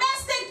the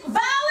domestic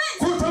violence,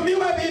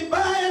 kutumiwa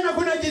vibaya na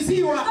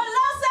kunajisiwa, the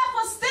low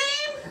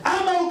self-esteem,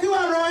 ama ukiwa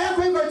roho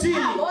yako iko chini,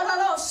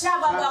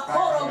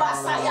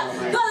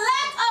 the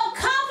lack of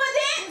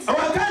confidence,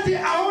 wakati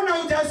hauna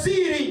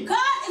ujasiri, God,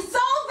 so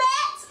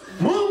that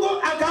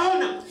Mungu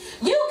akaona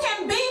you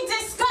can be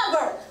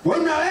discovered.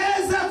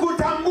 unaweza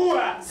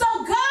kutambua. So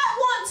God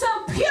wants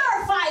to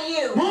purify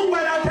you Mungu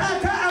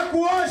anataka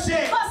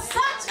akuoshe for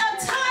such a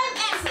time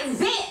as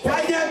this.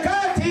 kwa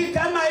nyakati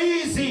kama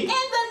hizi, In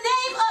the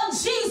name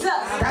of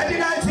Jesus.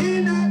 katika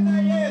jina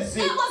la Yesu.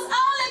 It was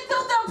only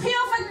through the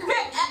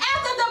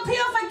after the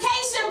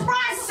purification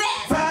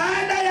process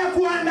Baada ya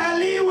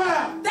kuandaliwa,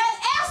 that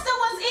Esther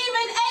was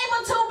even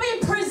able to be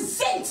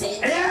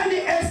presented yaani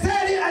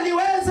Esteri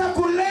aliweza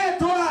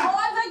kuletwa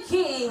for the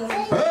king.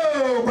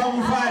 kwa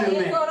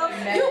mfalme.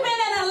 You've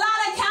been in a lot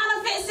of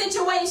counterfeit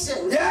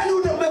situations, Yaani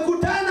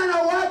umekutana na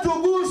watu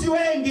gushi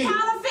wengi,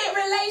 counterfeit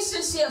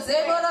relationships.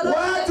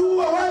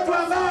 watu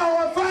ambao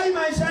hawafai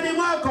maishani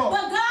mwako,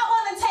 But God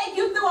want to take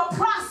you through a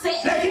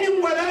process lakini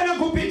Mungu anataka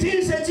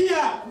kupitisha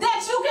njia,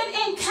 that you can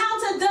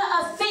encounter the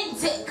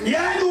authentic.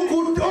 yaani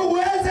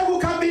uweze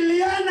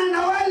kukabiliana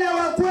na wale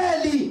wa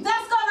kweli,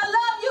 That's going to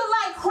love you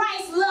like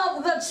Christ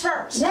loved the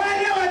church.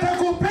 wale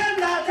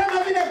watakupenda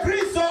kama vile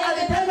Kristo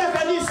alipenda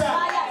kanisa,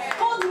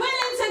 Who's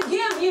willing to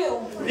give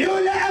you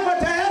yule ako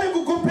tayari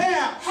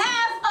kukupea,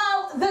 half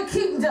of the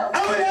kingdom.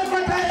 au yule ako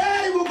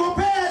tayari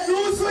kukupea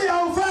nusu ya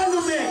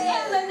ufalme,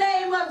 In the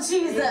name of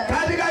Jesus.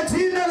 katika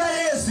jina la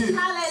Yesu.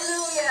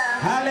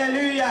 Hallelujah.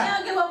 Haleluya.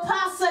 Now give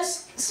Apostle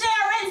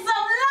Sharon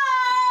some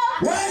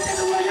love. Wacha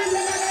tuonyeshe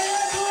dada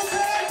yetu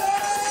upendo.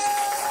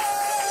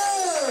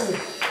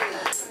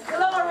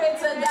 Glory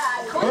to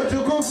God.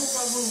 Utukufu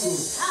kwa Mungu.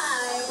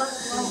 Time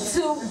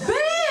to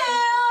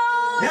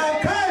build.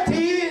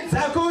 Nyakati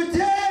za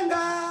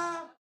kujenga.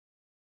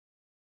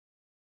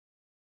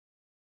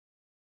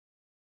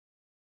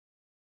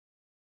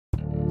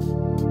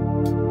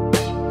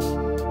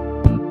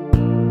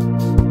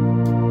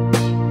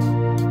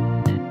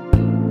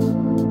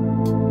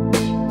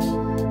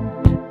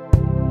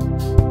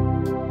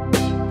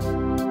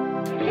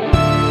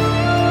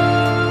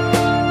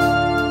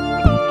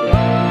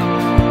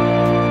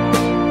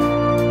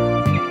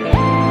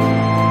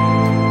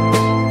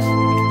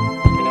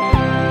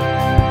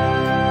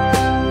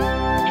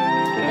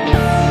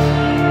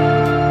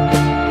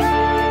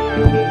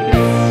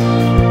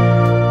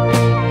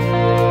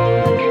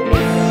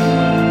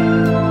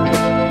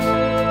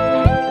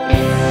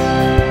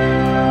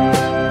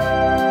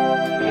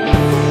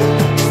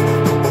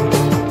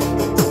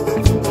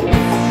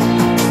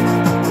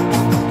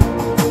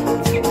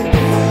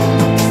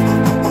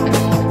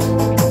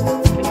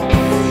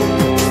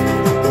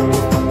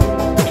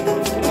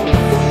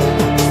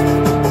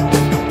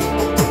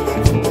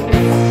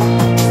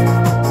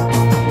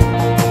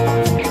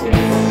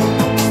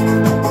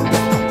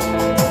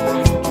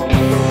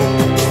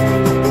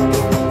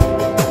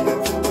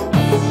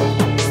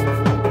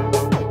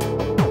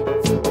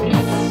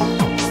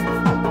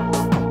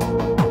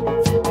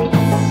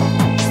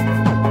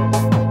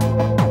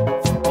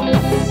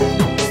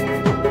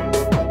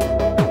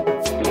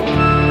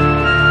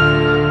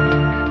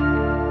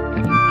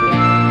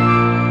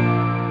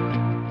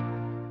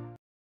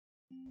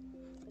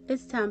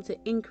 time to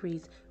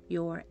increase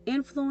your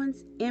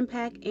influence,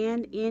 impact,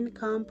 and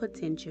income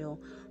potential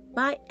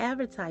by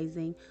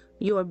advertising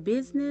your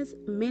business,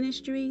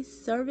 ministry,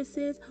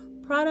 services,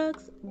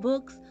 products,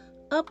 books,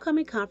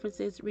 upcoming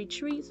conferences,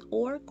 retreats,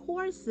 or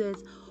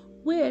courses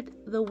with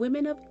the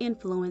Women of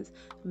Influence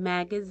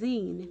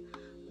magazine.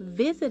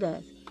 Visit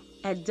us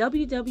at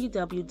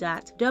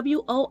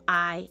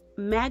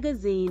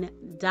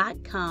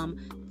www.woimagazine.com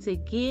to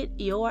get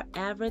your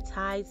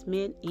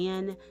advertisement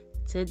in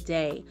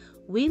today.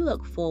 We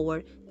look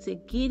forward to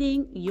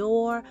getting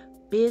your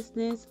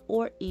business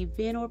or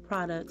event or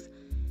products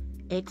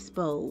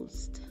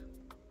exposed.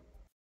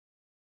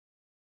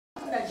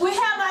 We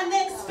have our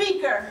next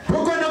speaker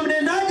for the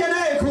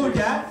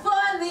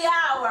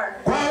hour.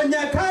 And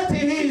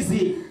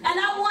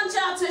I want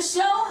y'all to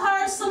show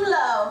her some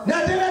love.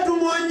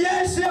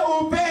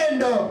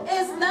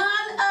 It's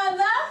none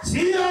other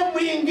than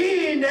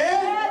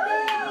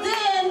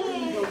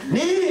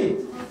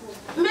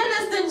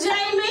Minister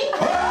Jamie.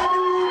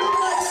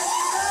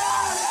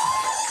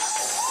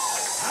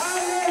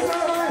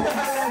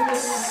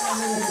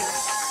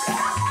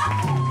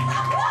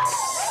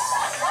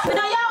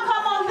 Now y'all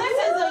come on, this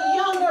is a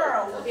young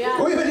girl.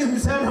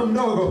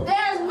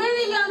 There's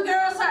many young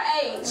girls her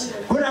age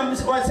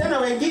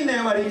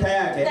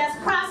that's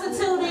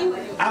prostituting,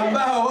 not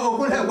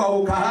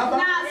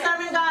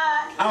serving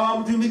God,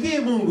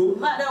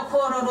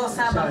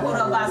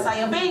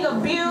 being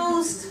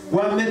abused,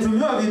 abusing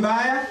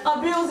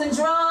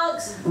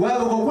drugs,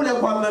 alcohol,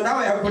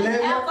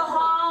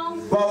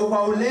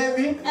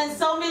 and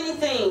so many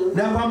things.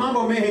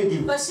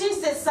 But she's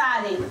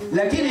deciding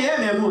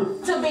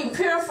to be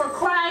pure for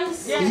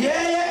Christ and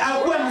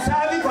come and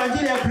stand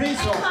and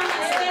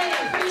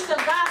preach the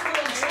gospel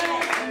in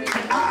truth.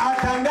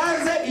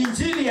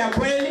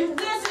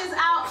 This is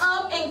our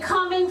up and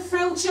coming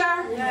future.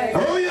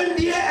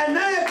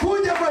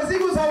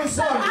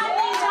 So I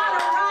need y'all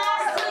to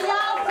rise to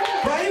y'all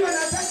feet.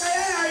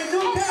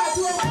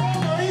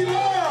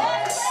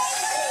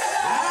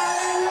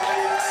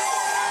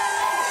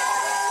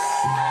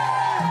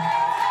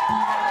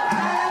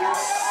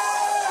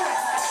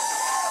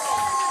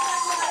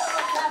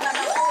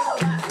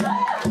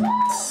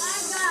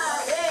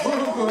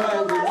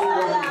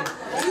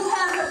 You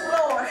have the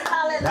floor.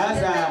 Hallelujah.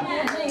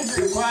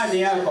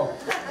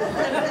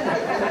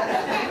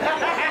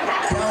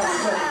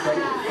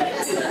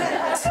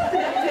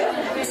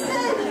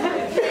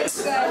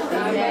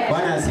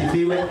 Bwana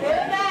asifiwe.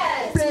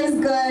 Praise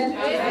God.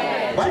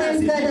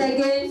 Praise God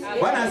again.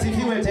 Bwana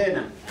asifiwe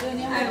tena.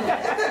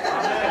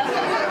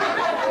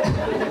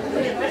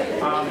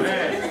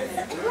 Amen.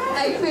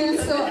 I feel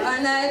so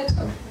honored.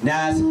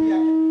 Nasikia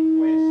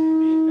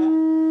kuheshimika.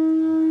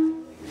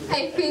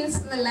 I feel so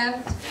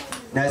loved.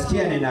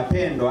 Nasikia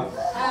ninapendwa.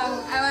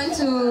 I want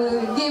to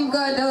give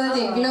God all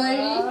the glory.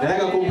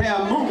 Nataka kumpea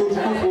Mungu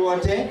utukufu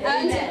wote. I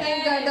want to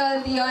give God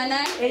all the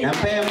honor.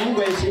 Nampea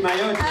Mungu heshima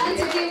yote. I want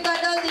to give God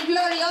all the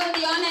glory, all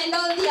the honor, and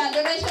all the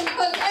adoration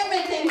because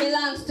everything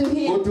belongs to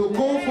Him.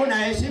 Utukufu na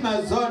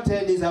heshima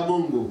zote ni za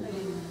Mungu.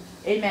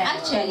 Amen.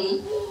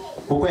 Actually,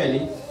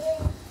 ukweli,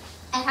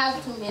 I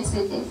have two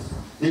messages.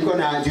 Niko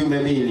na jumbe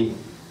mbili.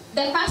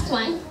 The first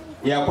one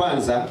ya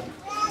kwanza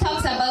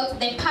talks about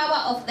the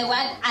power of the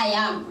word I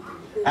am.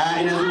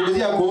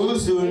 Inazungumzia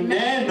kuhusu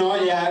neno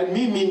ya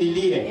mimi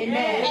nilie.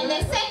 Amen. And the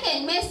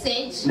second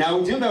message, na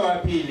ujumbe wa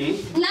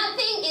pili,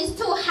 nothing is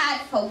too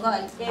hard for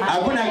God.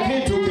 Hakuna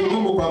kitu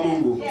kigumu kwa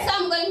Mungu. So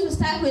I'm going to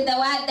start with the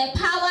word, the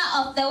power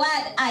of the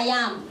word I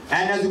am.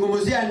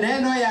 Anazungumzia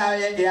neno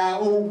ya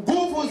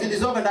nguvu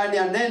zilizomo ndani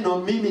ya neno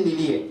mimi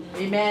nilie.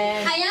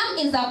 Amen. I am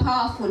is a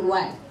powerful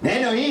word.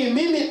 Neno hii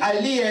mimi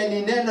aliye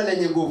ni neno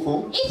lenye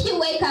nguvu. If you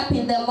wake up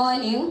in the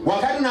morning,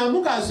 wakati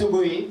unaamka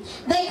asubuhi,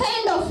 the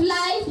kind of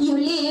life you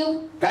live,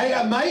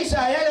 katika maisha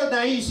yale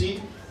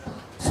unaishi,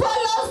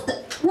 follows the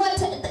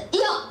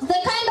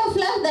kind of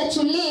life that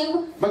you live,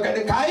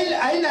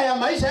 aina ya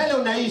maisha yale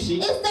unaishi,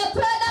 is the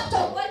product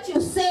of what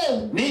you say.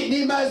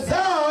 Ni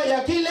mazao ya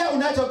kile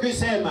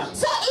unachokisema.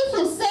 So if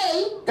you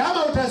say,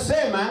 kama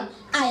utasema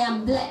I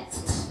am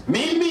blessed,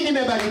 mimi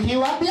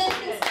nimebarikiwa,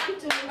 blessings come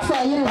to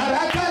for you.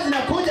 Baraka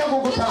zinakuja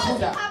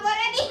kukutafuta. I've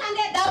already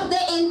handed out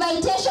the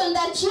invitation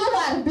that you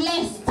are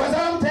blessed. Kwa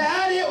sababu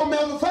tayari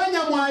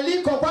umefanya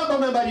mwaliko kwamba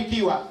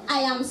umebarikiwa.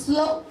 I am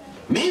slow.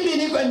 Mimi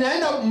niko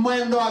naenda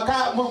mwendo wa You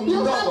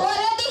have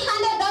already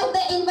handed out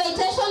the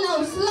invitation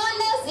of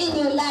slowness in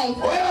your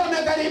life. Wewe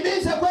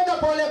unakaribisha kwenda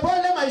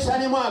polepole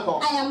maishani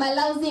mwako. I am a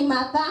lousy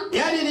mother.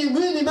 Yaani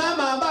ni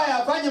mama ambaye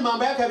afanye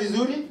mambo yake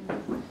vizuri.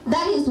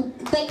 That is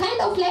the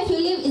kind of life you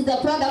live is the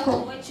product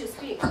of what you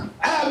speak.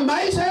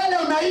 Maisha yale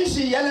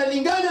unaishi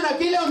yanalingana na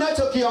kile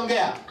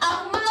unachokiongea.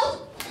 Our mouth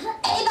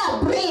either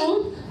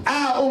bring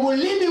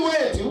umulimi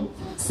wetu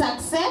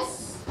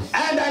success,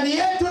 ndani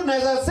yetu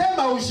tunaweza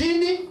sema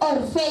ushindi or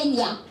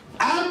failure,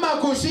 ama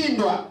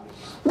kushindwa.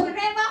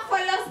 Whatever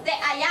follows the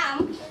I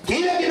am,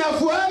 kile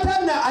kinafuata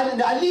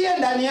na aliye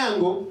ndani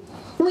yangu,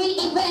 will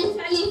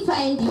eventually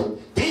find you.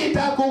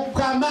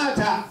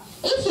 itakukamata.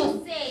 If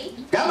you say,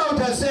 kama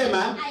utasema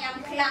I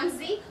am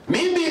clumsy.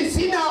 Mimi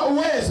sina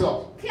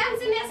uwezo.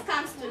 Clumsiness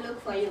comes to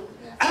look for you.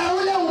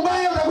 Ule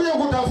ubaya utakuja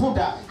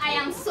kutafuta. I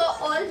am so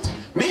old.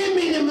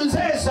 Mimi ni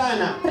mzee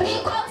sana.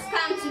 Wrinkles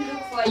come to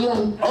look for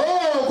you.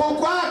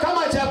 Kwa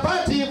kama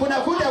chapati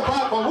kunakuja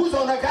kwako. Uso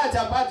unakaa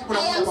chapati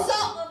kunakuja kwako. I am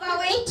so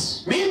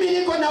overweight. Mimi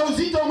niko na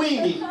uzito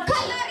mwingi.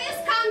 Calories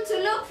come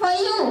to look for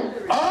you.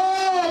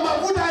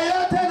 Mafuta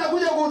yote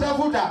yanakuja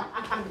kutafuta.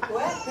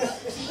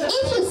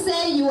 If you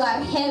say you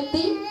are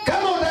healthy,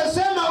 kama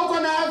utasema uko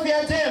na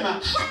afya njema,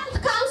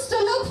 health comes to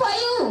look for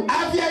you.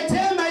 Afya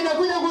njema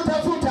inakuja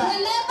kutafuta.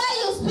 Whenever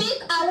you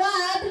speak a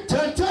word,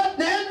 chochote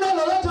neno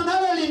lolote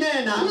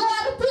unalolinena,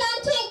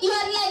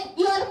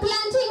 you are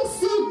planting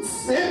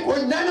seeds.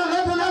 Neno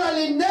lolote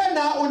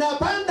unalolinena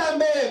unapanda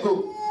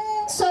mbegu.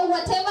 So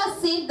whatever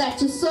seed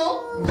that you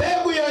sow,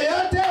 mbegu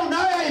yoyote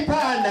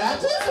unayoipanda,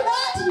 that is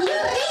what you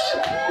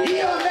reap.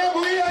 Hiyo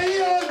mbegu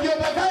hiyo ndio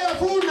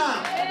utakayovuna.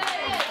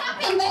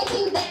 Stop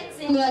inviting debts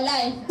in your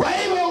life. Kwa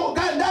hivyo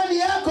ndani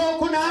yako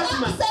kuna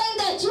hatima. Stop saying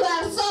that you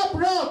are so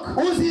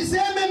broke.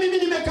 Usiseme mimi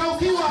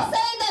nimekaukiwa. Stop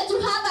saying that you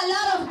have a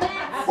lot of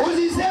debts.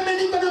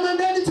 Usiseme niko na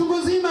mandeni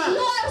chungu zima.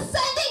 You are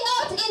sending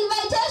out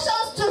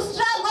invitations to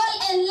struggle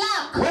and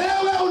lack.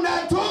 Wewe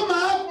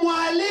unatuma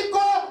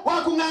mwaliko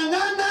wa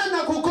kung'ang'ana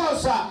na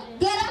kukosa.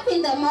 Get up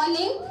in the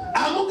morning.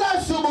 Amka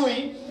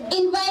asubuhi.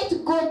 Invite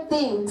good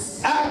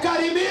things.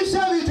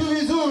 Akaribisha vitu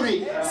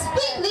vizuri.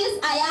 Speak these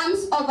I ams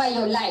over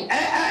your life.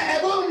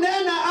 Hebu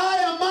nena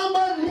haya mambo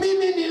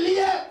mimi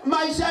nilie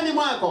maishani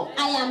mwako.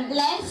 I am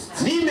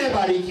blessed.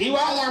 Nimebarikiwa.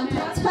 I am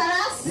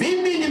prosperous.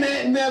 Mimi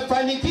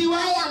nimefanikiwa.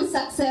 I am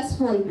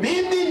successful.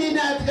 Mimi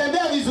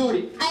ninatembea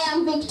vizuri. I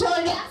am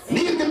victorious.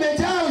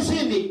 Nimejaa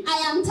ushindi.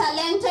 I am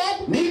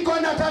talented. Niko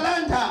na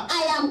talanta.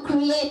 I am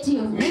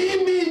creative.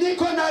 Mimi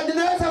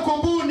ninaweza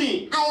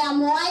kubuni. I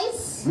am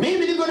wise.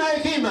 Mimi niko na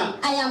hekima.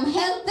 I am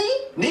healthy.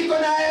 Niko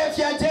na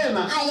afya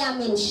njema. I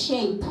am in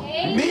shape.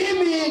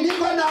 Mimi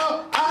niko na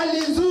hali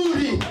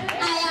nzuri.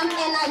 I am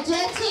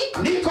energetic.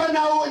 Niko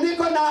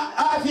na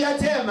afya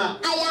njema.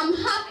 I am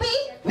happy.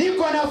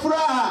 Niko na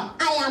furaha.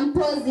 I am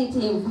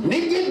positive.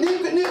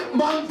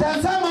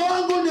 Mtazamo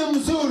wangu ni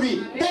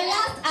mzuri. The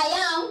last I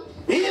am.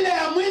 Ile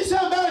ya mwisho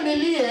ambayo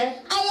nilie.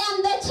 I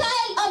am the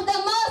child of the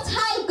Most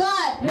High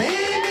God.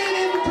 Mimi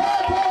ni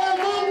mtoto wa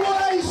Mungu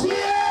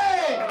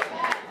aishiye.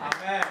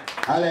 Amen.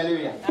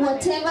 Hallelujah.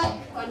 Whatever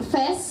you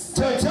confess,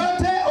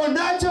 chochote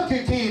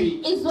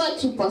unachokikiri, is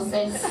what you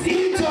possess.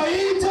 Hicho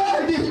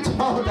ndicho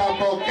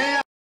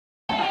utapokea.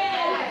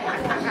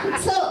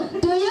 So,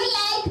 do you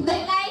like the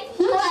life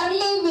you are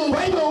living?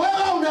 Kwa hivyo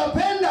wewe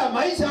unapenda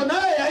maisha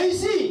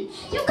unayoyaishi?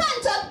 You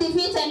can't talk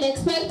defeat and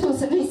expect to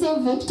receive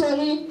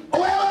victory.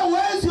 Wewe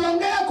huwezi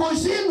ongea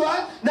kushindwa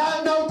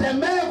na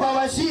utembee kwa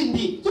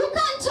washindi. You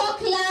can't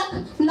talk lack,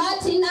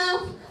 not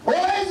enough.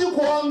 Huwezi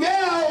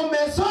kuongea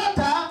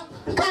umesota,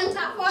 can't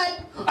afford.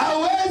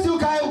 Hauwezi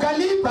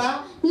ukalipa,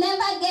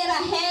 never get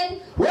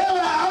ahead. Wewe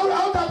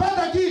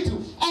hautapata kitu.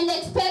 And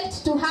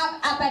expect to have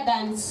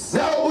abundance.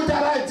 Na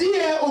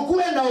utarajie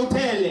ukuwe na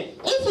utele.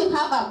 If you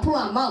have a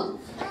poor mouth,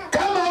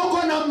 kama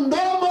uko na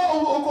mdomo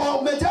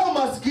umejaa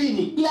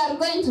umaskini, you are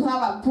going to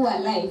have a poor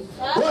life.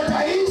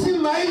 Utaishi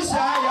maisha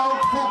ya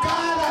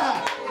ufukara.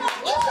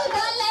 If you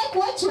don't like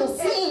what you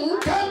see,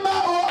 kama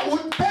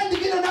upendi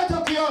kile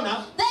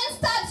unachokiona, then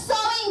start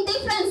sowing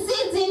different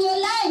seeds in your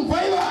life.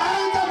 Kwa hivyo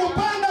anza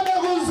kupanda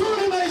mbegu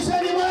nzuri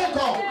maishani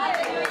mwako.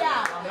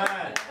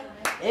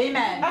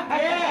 Amen.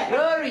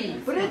 Glory.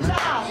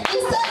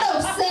 Instead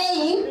of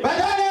saying,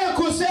 badala ya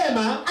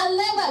kusema, I'll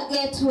never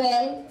get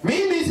well,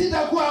 mimi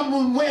sitakuwa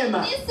mwema.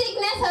 This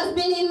sickness has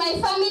been in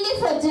my family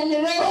for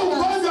generations.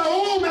 Ugonjwa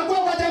huu umekuwa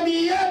kwa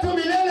jamii yetu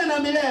milele na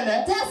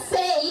milele. Just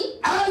say,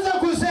 anza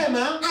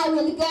kusema, I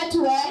will get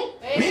well.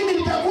 Mimi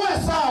nitakuwa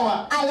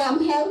sawa. I am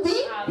healthy.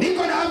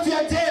 Niko na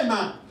afya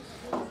njema.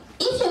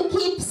 If you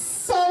keep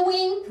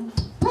sowing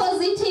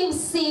positive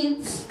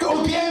seeds,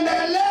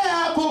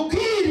 ukiendelea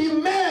kukiri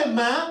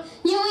mema,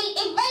 you will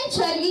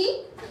eventually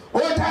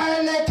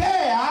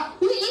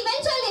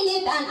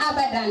live an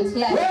abundant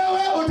life.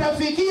 Wewe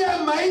utafikia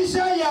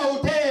maisha ya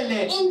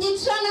utele. In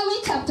Deuteronomy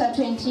chapter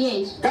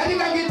 28,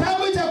 katika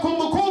kitabu cha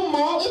Kumbukumbu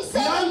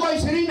mlango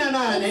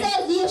 28, it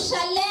says, you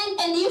shall lend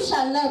and you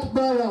shall not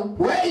borrow.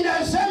 Wewe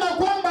inasema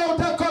kwamba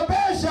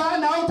utakopesha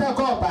na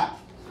utakopa.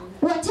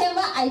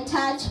 Whatever I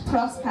touch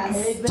prospers.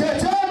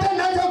 Chochote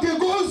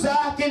ninachokigusa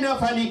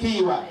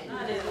kinafanikiwa.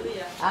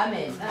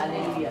 Amen.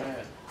 Hallelujah.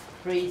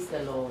 Praise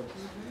the Lord.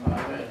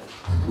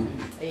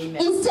 Amen.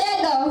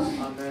 Instead of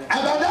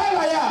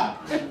badala ya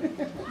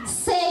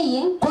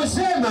saying,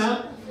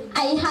 kusema,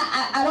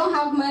 I don't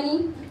have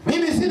money.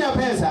 Mimi sina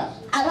pesa.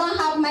 I don't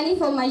have money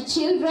for my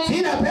children.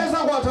 Sina pesa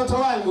kwa watoto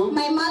wangu.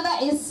 My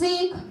mother is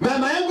sick.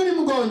 Mama yangu ni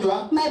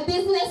mgonjwa. My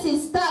business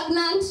is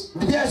stagnant.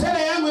 Biashara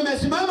yangu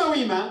imesimama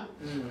wima.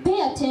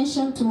 Pay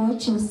attention to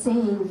what you're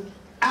saying.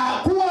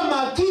 Kuwa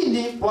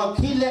makini kwa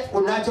kile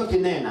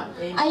unachokinena.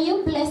 Are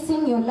you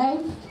blessing your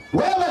life?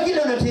 Wewe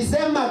kile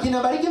unakisema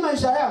kinabariki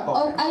maisha yako?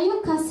 Or are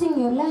you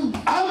cursing your life?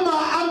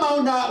 Ama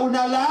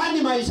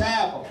unalaani maisha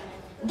yako?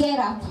 Get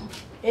up.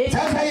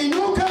 Sasa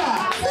inuka.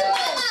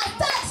 Simama,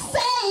 start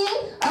saying,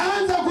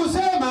 Anza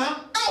kusema,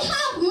 I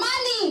have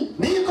money.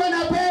 niko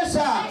na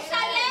pesa. I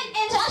shall lend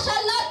and I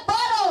shall not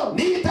borrow.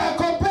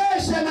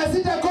 Nitakopesha na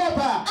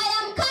sitakopa. I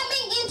am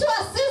coming into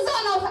a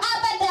season of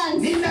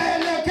abundance.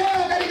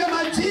 Ninaelekea katika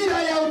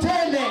majira ya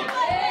utele.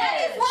 That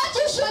is what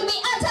you should be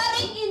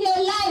uttering in your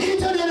life.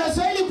 Hicho ndio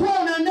unastahili kuwa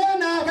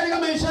unanena katika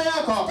maisha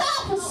yako.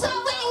 Stop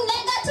sowing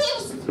negative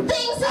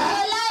things in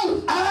your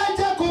life.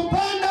 Acha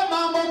kupanda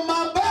mambo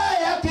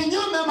mabaya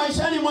kinyume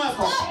maishani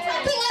mwako. Stop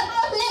talking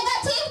about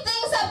negative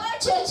things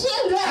about your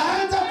children.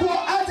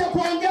 Acha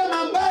kuongea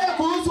mabaya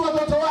kuhusu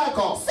watoto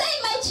wako. Say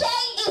my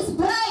child is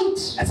bright.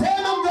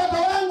 Sema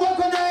mtoto wangu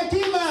ako na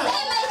hekima.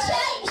 Say my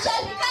child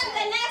shall become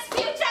the next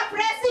future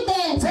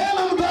president.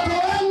 Sema mtoto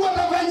wangu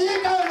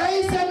atafanyika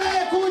rais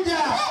anayekuja.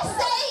 Let's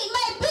say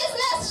my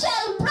business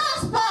shall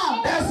prosper.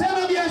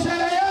 Sema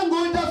biashara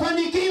yangu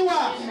itafanikiwa.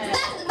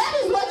 That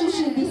is what you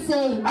should be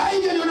saying.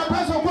 Hivyo ndio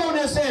unapaswa kuwa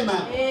unasema.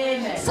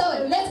 So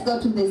let's go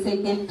to the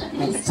second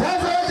message.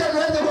 Sasa wacha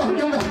tuanze kwa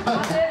ujumbe.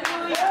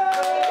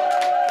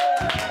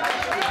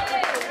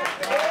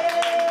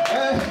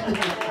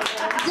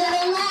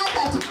 Jeremiah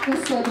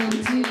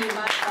 32:17.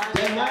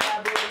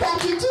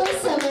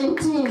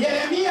 32:17.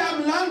 Yeremia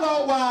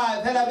mlango wa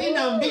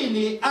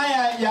 32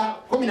 aya ya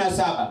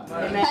 17.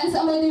 Can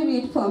somebody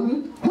read for me?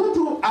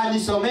 Mtu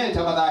alisomee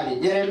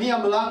tafadhali. Yeremia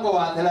mlango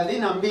wa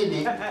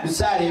 32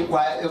 mstari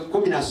wa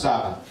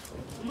 17.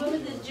 What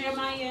is it,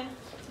 Jeremiah?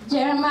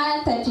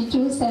 Jeremiah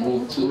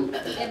 32:17.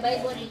 The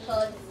Bible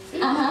records.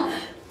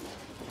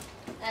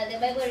 The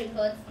Bible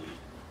records.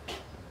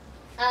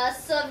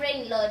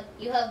 Sovereign Lord,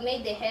 you have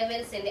made the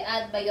heavens and the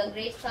earth by your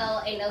great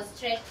power and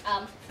outstretched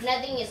arm.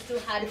 Nothing is too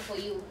hard for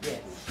you.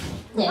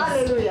 Yes.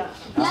 Hallelujah.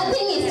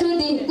 Nothing is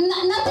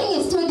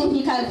too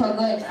difficult for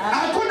God.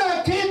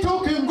 Hakuna kitu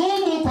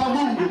kingumu kwa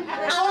Mungu.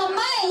 Our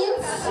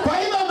minds Kwa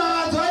hivyo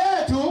mawazo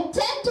yetu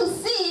tend to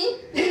see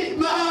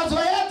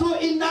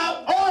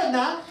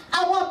inaona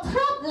our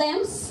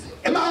problems,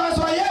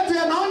 mawazo yetu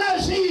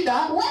yanaona shida.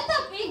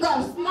 whether big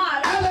or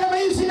small. Hata kama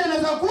hii shida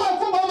inaweza kuwa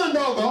kubwa ama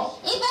ndogo.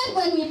 Even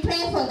when we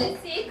pray for the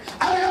sick,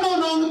 Hata kama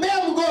unaombea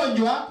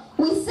mgonjwa,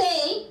 we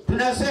say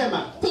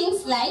tunasema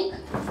things like,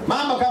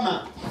 mambo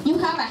kama you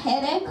have a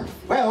headache.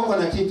 wewe uko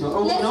na kichwa,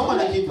 unauma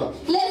na kichwa.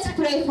 Let's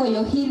pray for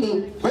your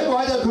healing. Kwa hivyo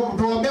wacha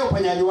tuombee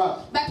uponyaji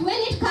wako. But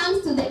when it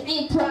comes to the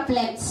big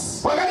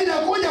problems, Wakati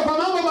inakuja kwa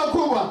mambo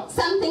makubwa,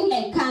 something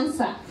like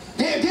cancer,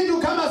 kitu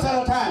kama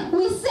saratani,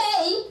 we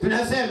say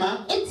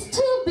tunasema it's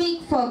too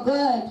big for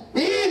God.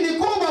 hii ni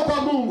kubwa kwa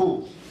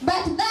Mungu.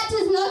 But that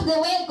is not the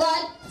way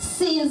God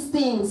sees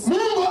things.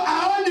 Mungu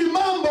haoni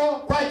mambo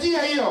kwa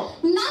njia hiyo.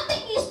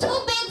 Nothing is too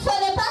big for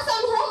the person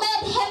who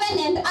made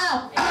heaven and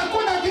earth.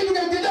 Hakuna kitu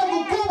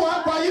kidogo kubwa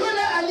kwa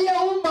yule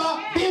aliyeumba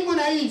mbingu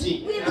na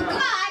nchi. With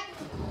God,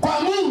 Kwa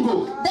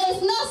Mungu there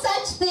is no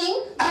such thing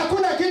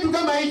hakuna kitu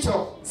kama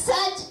hicho.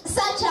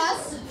 such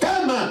as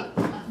Kama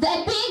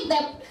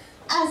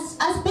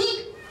as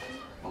big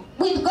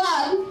with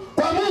God.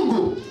 kwa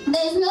Mungu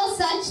There is no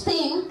such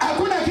thing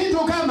hakuna kitu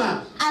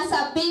kama as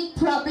a big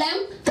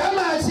problem.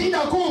 kama shida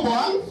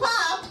kubwa. In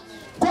fact,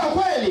 Kwa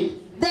kweli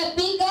the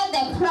bigger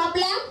the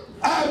problem,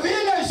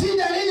 vile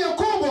shida ilivyo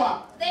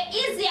kubwa, the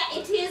easier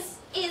it is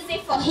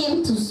for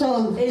him to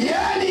solve.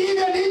 yaani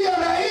hivyo ndivyo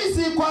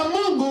rahisi kwa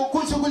Mungu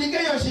kushughulikia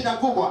hiyo shida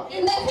kubwa.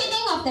 In the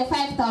feeding of the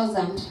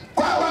 5,000,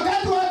 Kwa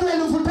wakati watu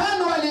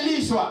 5,000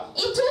 walilishwa,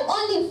 it took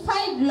only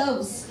 5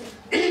 loaves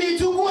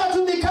ilichukua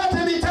tu mikate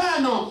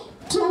 5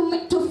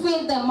 to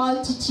feed the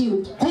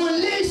multitude.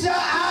 kulisha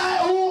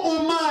huu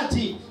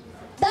umati.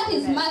 That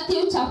is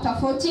Matthew chapter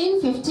 14,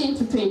 15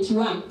 to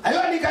 21.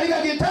 Hayo ni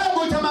katika kitabu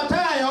cha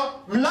Mathayo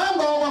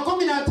mlango wa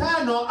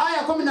 15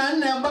 aya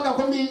 14 mpaka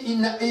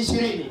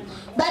 20.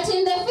 But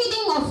in the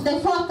feeding of the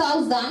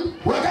 4,000,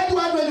 Wakati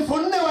watu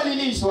 4,000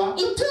 walilishwa,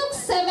 it took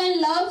 7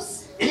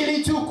 loaves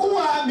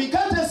ilichukua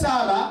mikate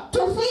 7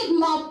 to feed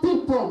more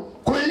people.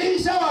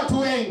 kulisha watu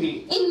wengi.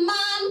 In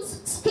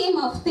man's scheme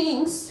of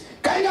things,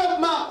 Katika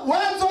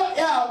mawazo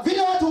ya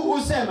vile watu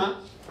husema,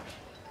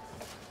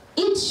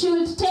 it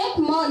should take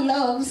more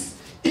loaves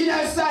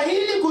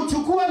inastahili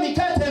kuchukua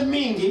mikate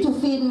mingi to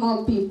feed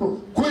more people.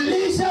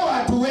 kulisha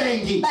watu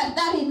wengi. But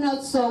that is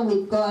not so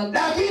with God.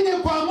 Lakini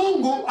kwa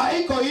Mungu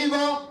haiko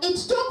hivyo.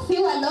 It took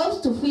fewer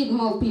loaves to feed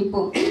more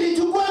people.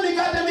 Ilichukua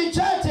mikate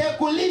michache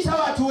kulisha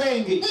watu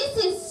wengi.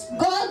 This is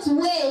God's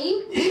way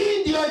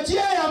Hii ndio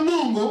njia ya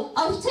Mungu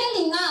of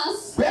telling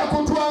us ya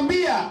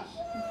kutuambia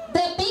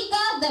the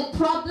bigger the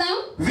problem,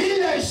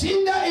 vile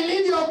shida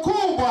ilivyo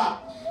kubwa,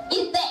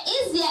 the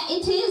easier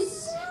it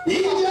is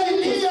hivyo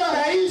ilivyo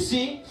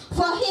rahisi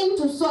for him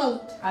to solve.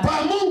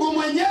 kwa Mungu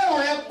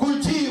mwenyewe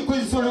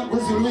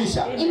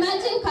kusuluhisha.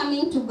 Imagine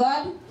coming to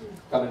God.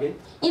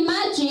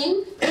 Imagine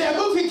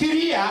Hebu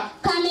fikiria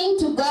coming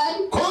to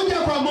God kuja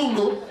kwa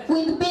Mungu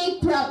with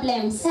big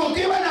problems.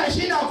 ukiwa na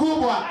shida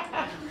kubwa.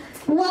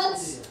 What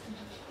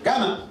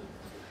Kama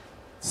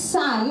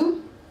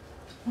son,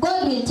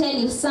 God will tell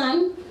you,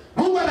 son,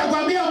 Mungu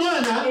atakwambia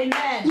mwana,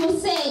 you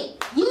say,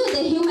 you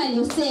the human,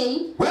 you say,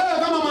 wewe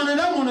kama kama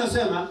mwanadamu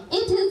unasema,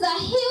 it is a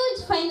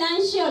huge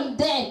financial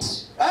debt.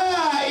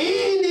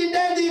 Hii ni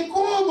deni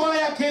kubwa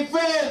ya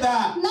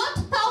kifedha. Not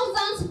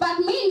thousands but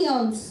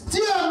millions.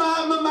 Sio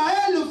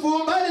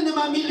maelfu bali ni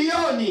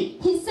mamilioni.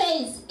 He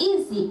says,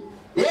 easy.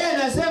 Yeye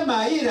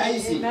anasema hii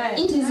rahisi.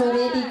 It is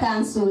already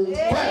cancelled.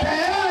 Kwa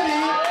tayari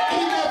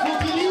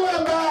imefutiliwa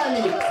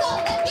mbali. So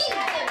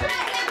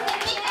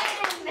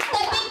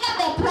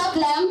the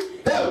problem,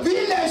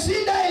 vile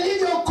shida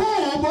ilivyo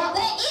kubwa,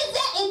 the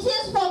easier it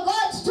is for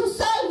God to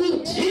solve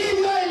it.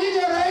 hivyo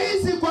ilivyo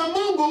rahisi kwa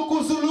Mungu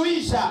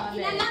kusuluhisha.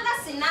 In another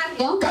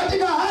scenario,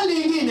 katika hali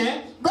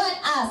nyingine, God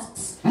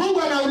asks,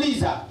 Mungu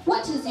anauliza,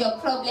 what is your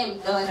problem,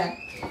 daughter?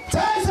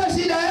 Sasa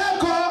shida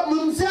yako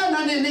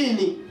msichana ni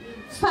nini?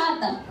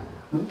 Father,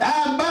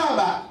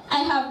 Baba,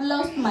 I have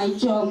lost my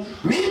job.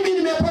 Mimi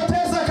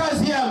nimepoteza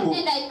kazi yangu.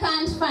 And I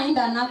can't find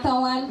another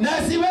one. Na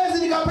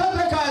siwezi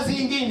nikapata kazi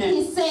nyingine.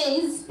 He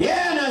says, yeye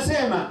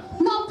anasema,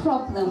 no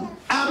problem.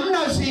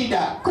 Hamna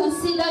shida.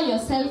 Consider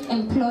yourself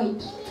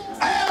employed.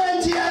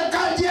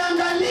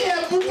 Kajiangalie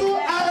mtu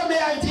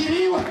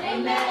ameajiriwa.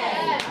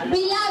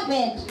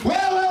 Beloved,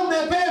 wewe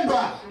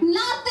umependwa.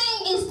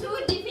 Nothing is too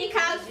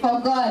difficult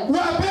for God.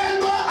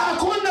 Wapendwa,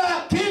 hakuna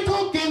kitu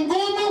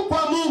kingumu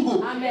kwa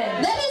Mungu.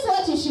 That is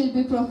what you should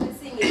be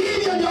professing.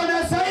 Hivyo ndio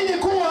unastahili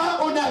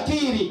kuwa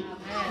unakiri.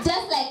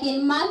 Just like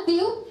in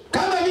Matthew,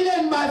 kama vile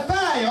in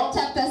Mathayo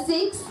chapter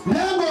 6,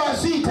 mlango wa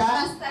 6,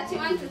 verse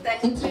 31 to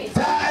 33.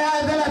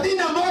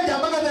 31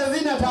 mpaka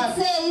 33.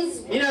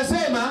 Says,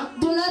 inasema,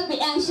 do not be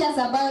anxious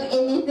about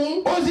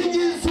anything.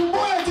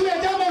 Usijisumbue juu ya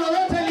jambo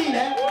lolote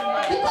lile.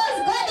 Because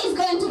God is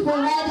going to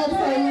provide it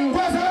for you.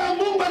 Kwa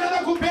sababu Mungu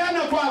anataka kupeana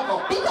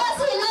kwako. Because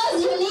He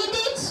knows you need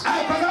it.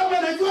 Kwa sababu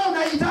anajua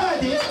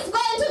unahitaji. He's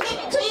going to give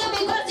it to you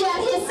because you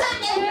are His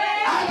son.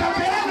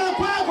 Atapeana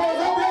kwako kwa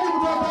sababu ni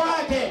mtoto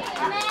wake.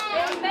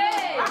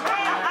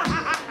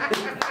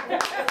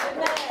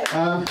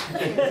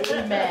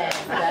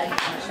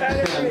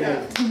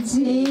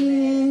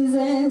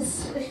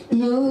 Jesus,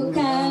 you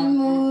can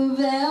move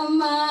the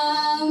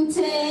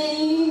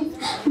mountain.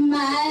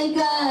 My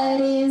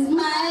God is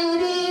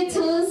mighty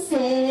to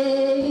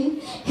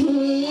save.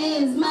 He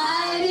is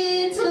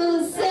mighty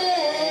to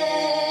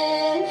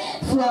save.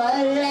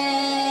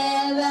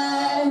 Forever,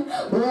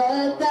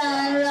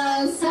 author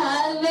of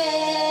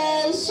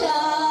salvation.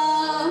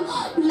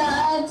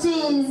 Lord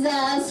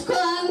Jesus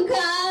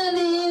conquered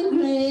the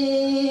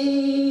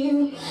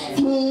grave.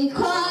 He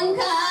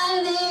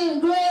conquered the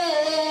grave.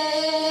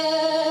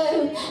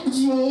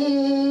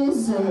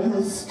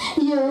 Jesus,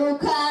 you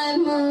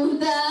can move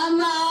the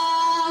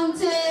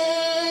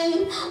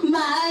mountain.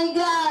 My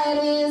God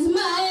is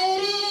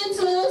mighty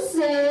to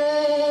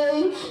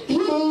save. He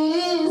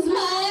is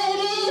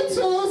mighty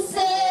to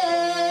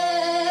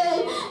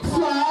save.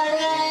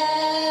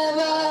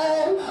 Forever,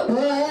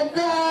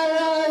 author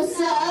of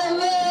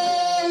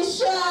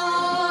salvation.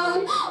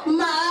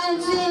 My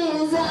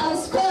Jesus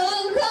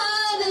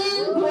conquered the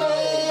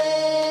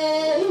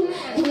grave.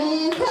 He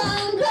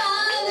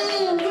conquered the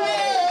grave.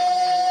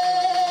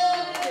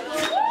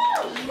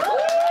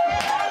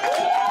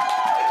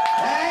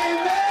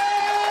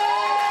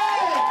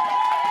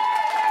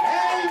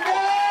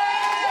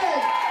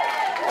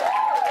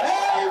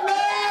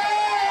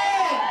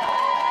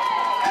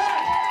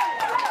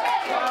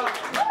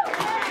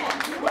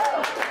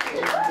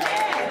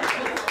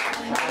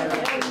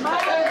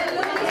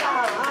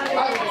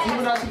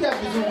 Unasikia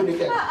vizungu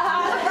niketi.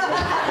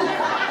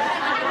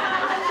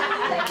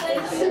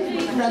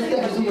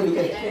 Unasikia vizungu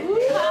niketi.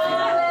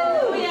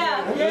 Hallelujah.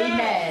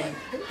 Amen.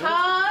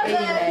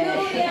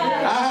 Hallelujah.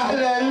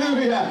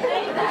 Hallelujah.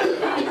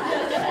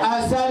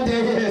 Asante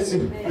Yesu.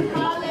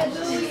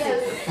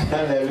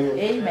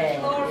 Hallelujah. Amen.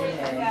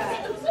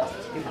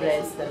 We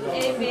bless the Lord.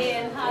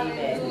 Amen.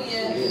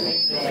 Hallelujah.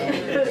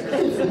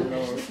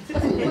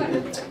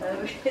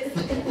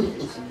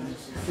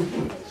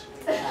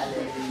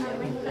 Hallelujah.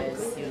 We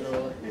bless you,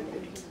 Lord.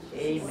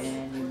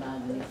 Amen. We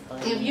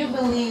magnify you. If you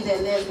believe that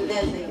there's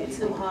nothing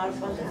too hard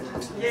for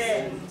God,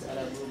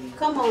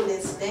 come on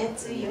and stand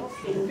to your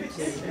feet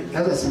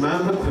Sasa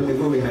simama kwa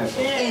miguu yako.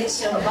 and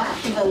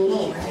shabbat the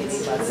Lord.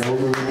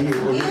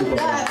 Give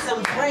God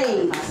some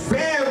praise.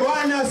 Pe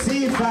Bwana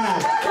sifa.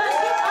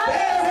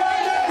 Pe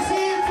Bwana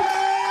sifa.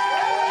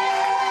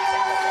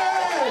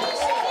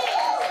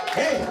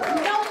 Hey,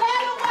 No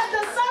matter what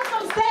the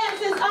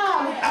circumstances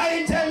are,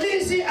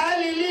 haijalishi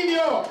hali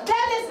ilivyo.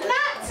 that is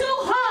not too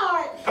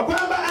hard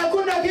Kwamba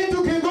hakuna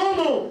kitu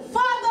kigumu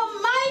for the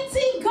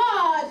mighty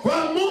God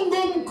kwa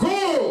Mungu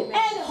mkuu.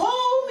 and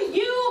whom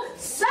you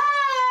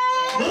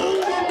serve.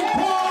 Mungu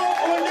mkuu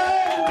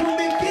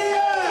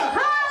unayemtumikia.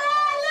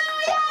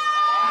 Hallelujah!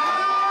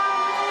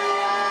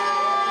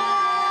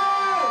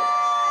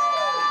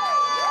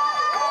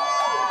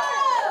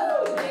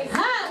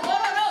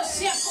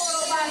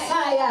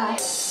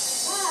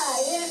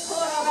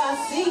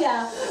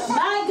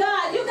 My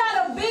God, you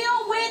got to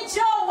build with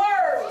your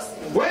words.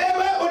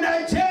 Wewe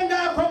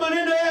unajenga kwa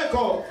maneno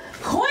yako.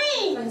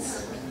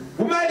 Queens,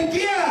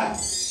 Umalikia.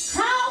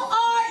 how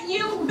are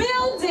you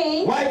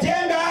building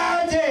Wajenga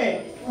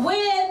aje.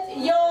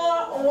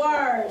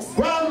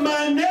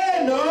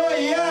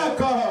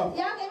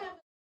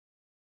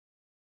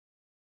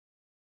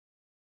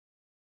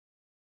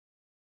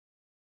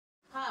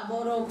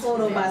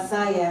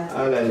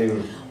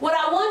 Hallelujah. What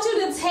I want you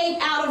to take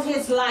out of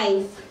his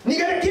life is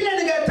that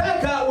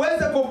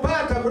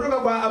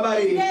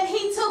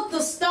he took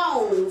the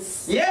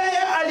stones and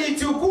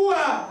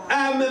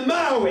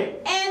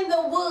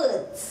the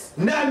woods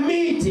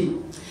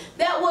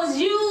that was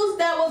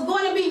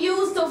going to be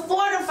used to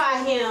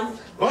fortify him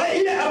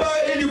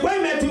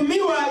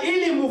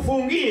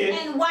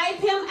and wipe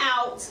him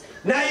out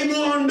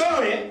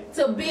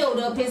to build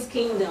up his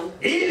kingdom.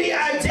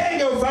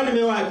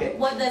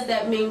 What does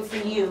that mean for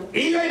you?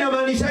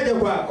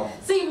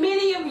 See,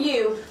 many of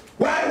you,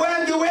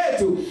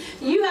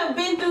 you have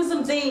been through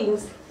some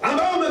things.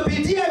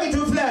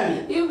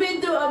 You've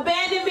been through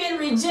abandonment,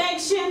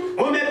 rejection,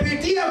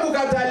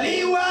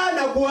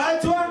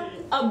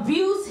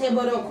 abuse.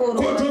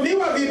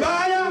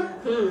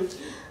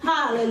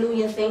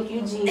 Hallelujah. Thank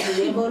you, Jesus.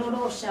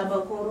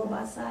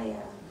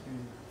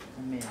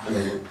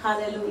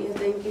 Hallelujah.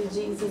 Thank you,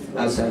 Jesus.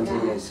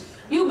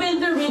 You've been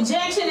through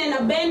rejection and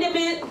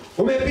abandonment.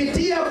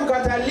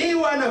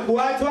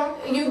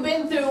 You've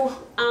been through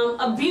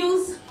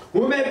abuse.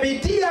 You've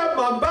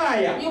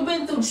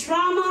been through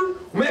trauma.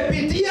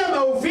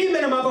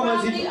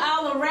 Probably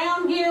all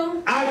around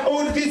you. And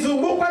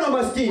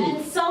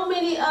so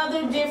many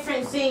other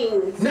different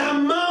things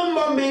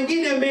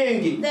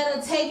that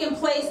are taking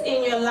place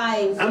in your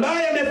life that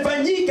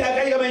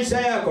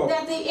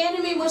the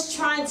enemy was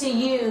trying to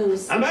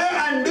use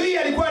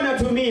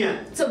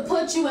to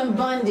put you in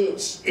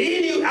bondage, to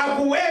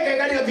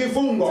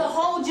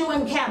hold you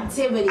in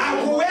captivity, to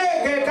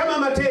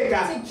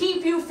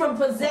keep you from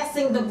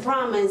possessing the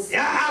promise,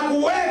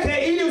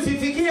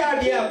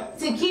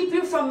 to keep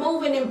you from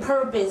moving in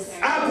purpose,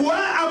 to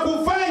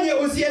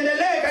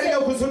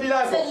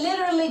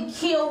literally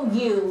kill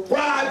you. But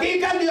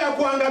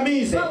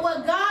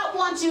what God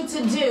wants you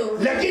to do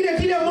is to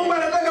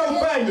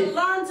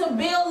learn to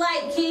build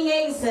like King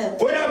Asa.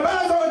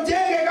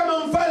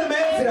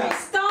 Every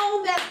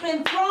stone that's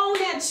been thrown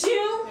at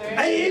you,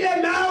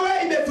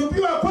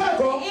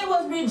 it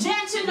was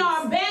rejection or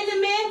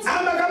abandonment,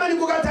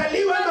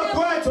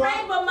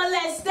 rape or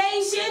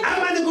molestation,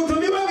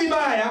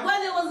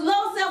 whether it was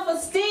low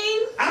self-esteem,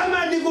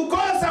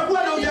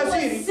 whether it was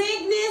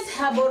sickness,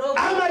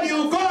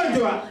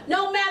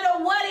 no matter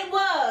what it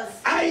was,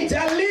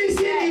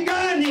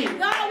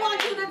 God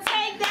wants you to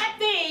take that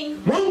thing.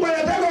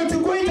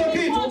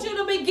 He wants you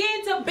to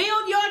begin to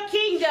build your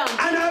kingdom.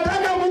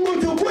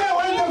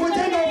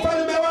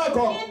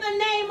 In the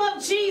name of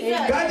Jesus.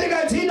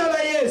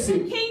 The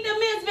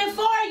kingdom is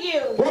before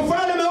you. It's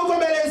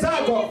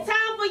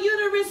time for you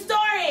to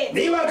restore it.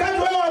 You're going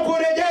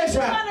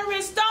to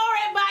restore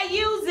it by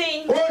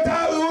using the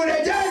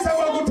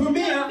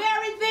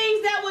very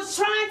things that was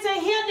trying to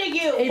hinder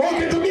you. The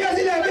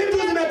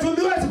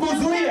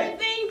very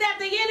things that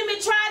the enemy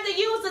tried to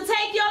use to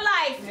take your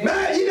life.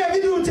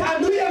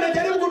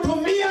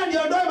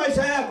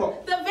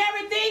 The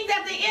very things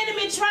that the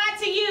enemy tried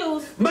to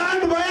use to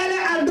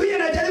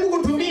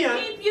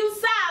keep you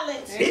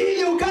silent,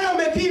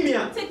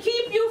 to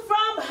keep you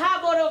from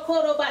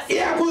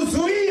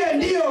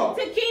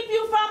to keep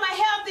you from a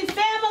healthy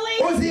family,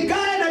 to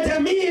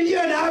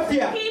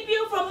keep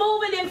you from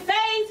moving in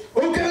faith,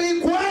 to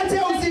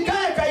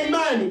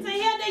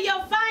hinder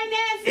your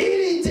finances,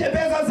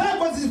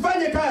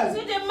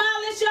 to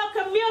demolish your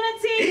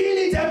community,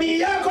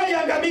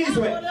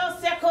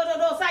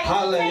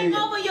 take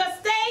over your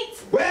state,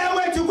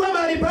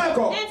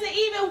 and to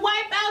even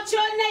wipe out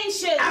your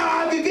nation. Not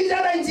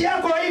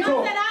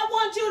that I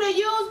want you to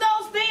use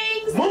those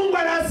things.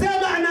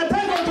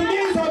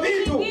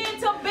 Begin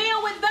to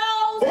build with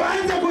those. The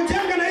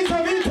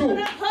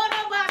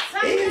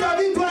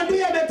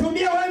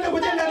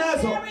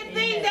very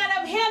thing that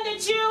have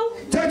hindered you.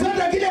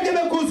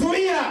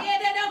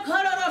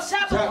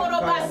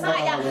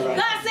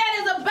 God said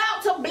is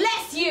about to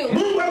bless you. In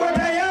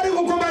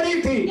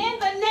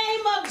the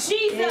name of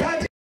Jesus.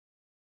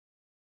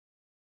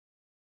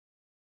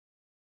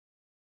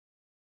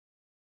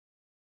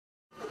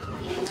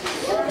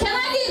 Can I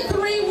get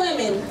 3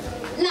 women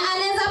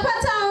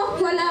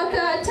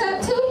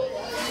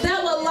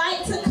that would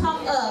like to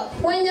come up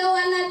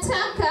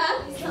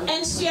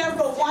and share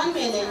for 1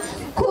 minute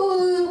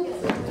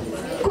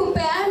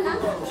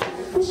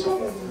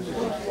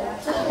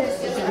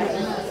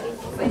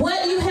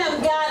what you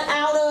have got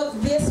out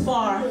of this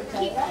far?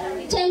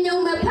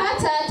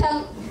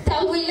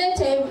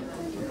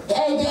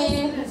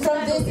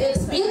 From this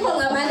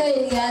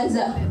experience.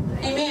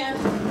 Amen.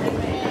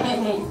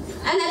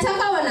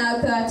 Anataka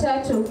wanawake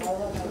watatu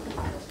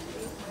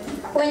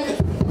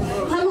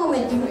kama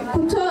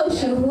kutoa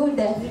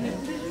ushuhuda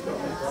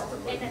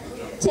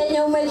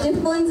chenye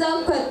umejifunza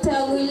kwa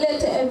tangu ile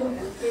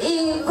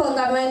hii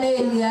kongamano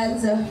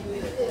ilianza.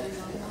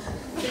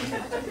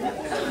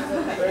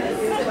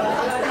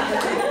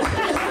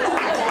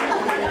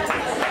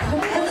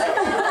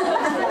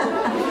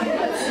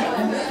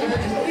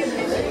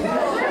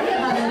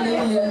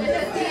 Hallelujah.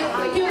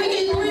 Can we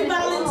get 3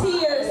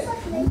 volunteers?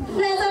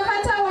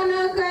 Tunapata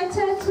wanawake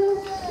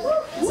watatu.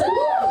 Pigeni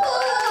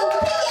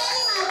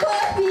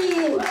makofi.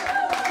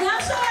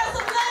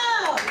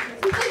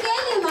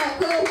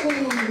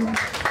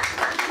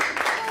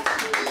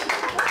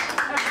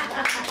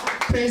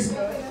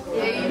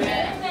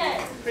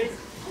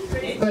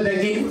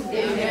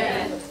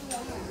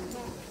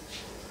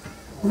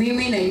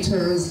 anaitwa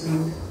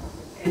Roslyn,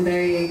 and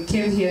I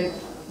came here.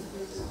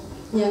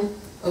 Yeah.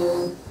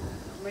 Oh,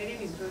 my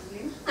name is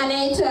Roslyn.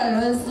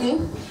 Anaitwa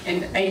Roslyn.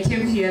 And I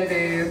came here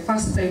the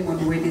first time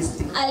on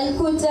Wednesday.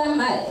 Alikuja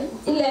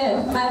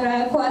ile mara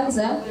ya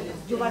kwanza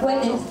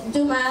Jumatano.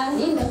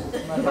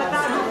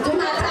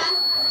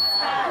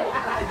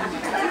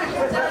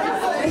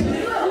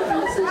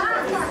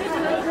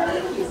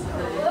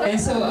 And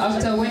so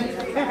after when?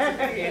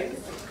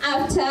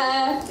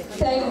 After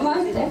the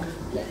month.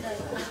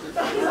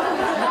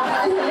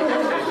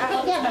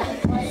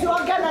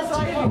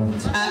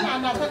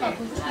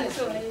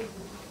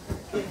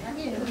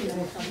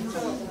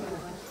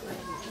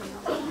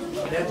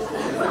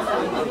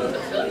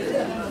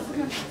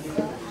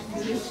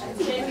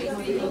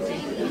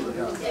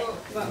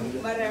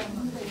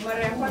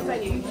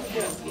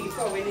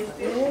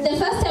 The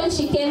first time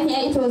she came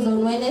here, it was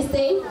on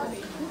Wednesday.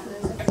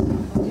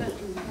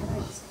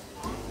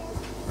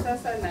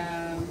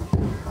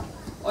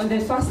 On the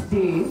first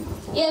day,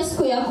 yes,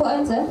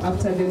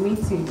 after the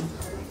meeting,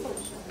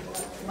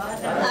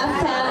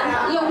 after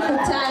your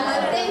mkutano,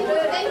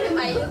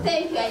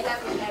 thank you, I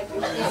love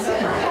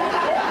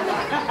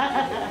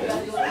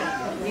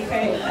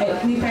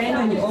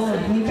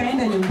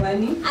nikaenda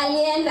nyumbani.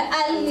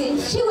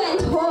 She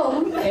went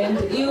home. And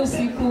hiyo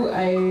siku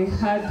I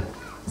had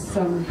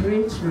some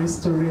great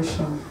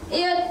restoration.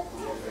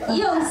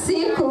 Hiyo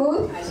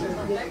siku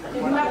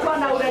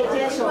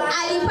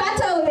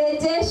alipata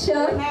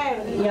urejesho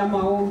ya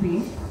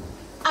maombi.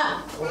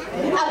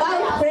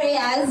 About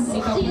prayers.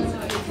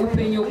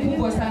 Upenyo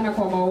kubwa sana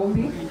kwa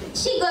maombi.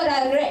 She got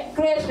a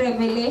great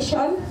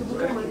revelation.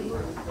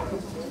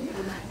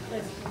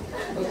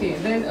 Okay,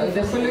 then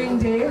the following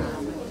day,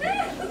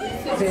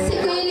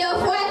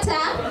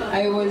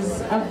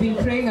 I've been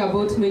praying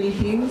about many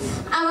things.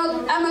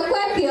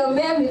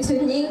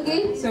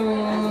 So,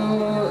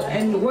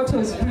 and what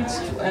was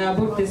preached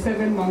about the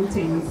 7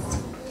 mountains.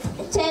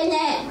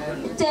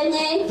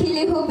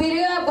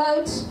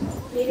 About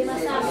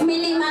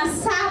milima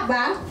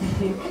saba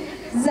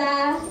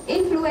za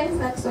influence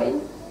na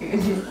Kiswahili.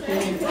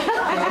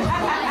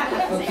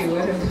 Okay,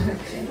 whatever.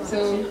 So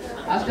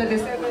after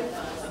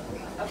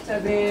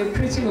the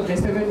preaching of the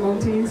 7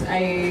 mountains,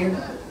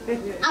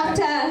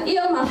 after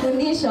hiyo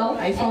mafundisho,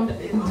 I found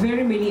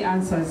very many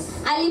answers.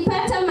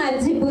 Alipata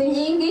majibu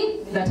nyingi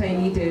that I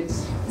needed.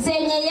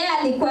 Zenye yeye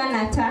alikuwa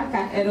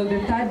anataka. And on the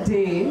third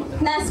day,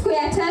 na siku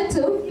ya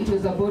tatu, it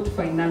was about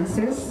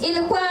finances.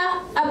 Ilikuwa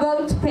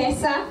about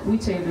pesa,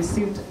 which I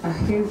received a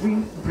heavy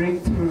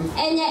breakthrough.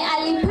 Enye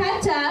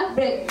alipata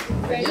breakthrough.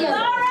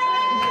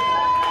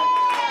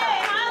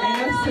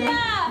 And also,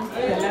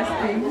 the last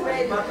thing.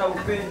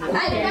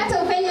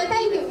 Alipata upenyo,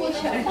 thank you,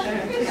 Bishop.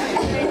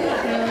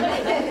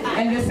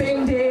 And the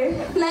same day,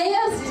 na hiyo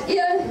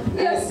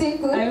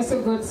siku, I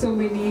also got so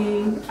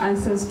many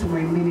answers to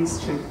my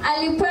ministry.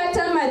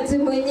 Alipata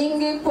majibu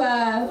nyingi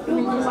kwa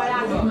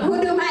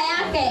huduma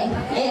yake.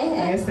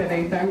 Yes, and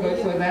I thank God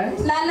for that.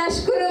 Na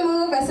nashukuru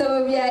Mungu kwa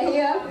sababu ya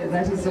hiyo.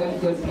 That is all.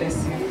 God bless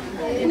you.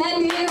 Na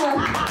niwa.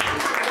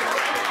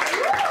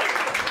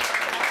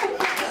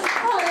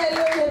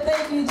 Hallelujah.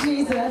 Thank you,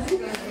 Jesus.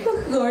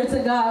 Glory to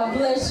God.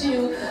 Bless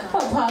you,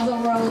 Apostle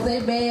Rose.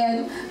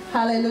 Amen.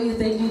 Hallelujah.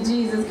 Thank you,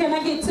 Jesus. Can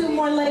I get 2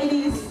 more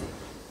ladies?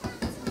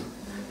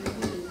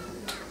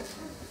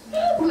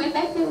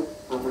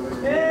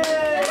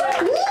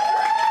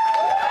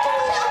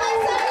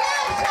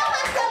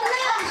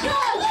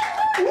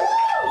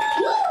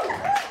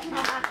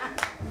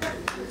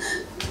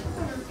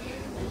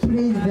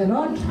 Praise the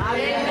Lord.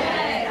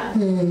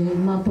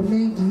 Mambo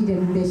mengi ile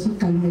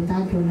nimeshika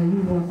imetajwa na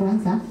yule wa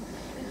kwanza.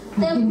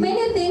 The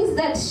many things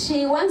that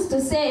she wants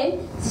to say,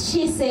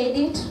 she said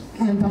it.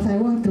 But I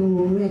want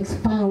to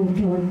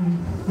expound on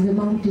the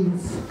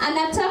mountains.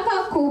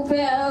 Anataka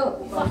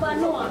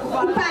kupanua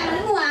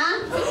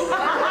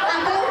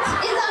about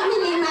hizo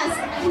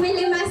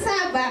milima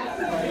saba.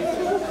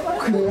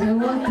 I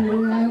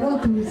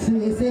want to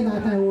say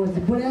that I was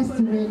blessed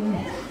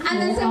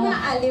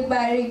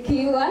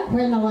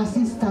when our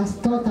sisters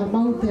taught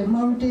about the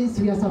mountains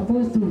we are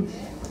supposed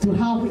to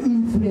have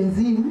influence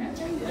in.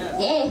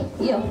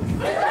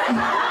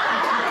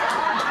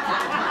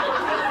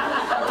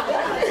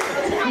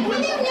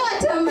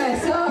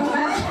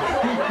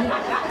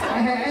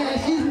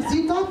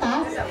 She taught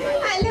us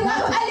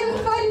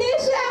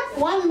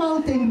one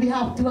mountain we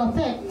have to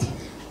affect.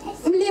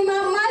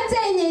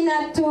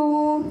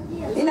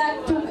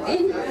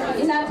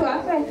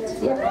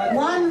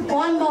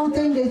 One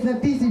mountain is a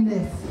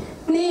business.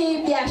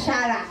 Ni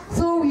biashara.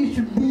 So we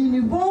should be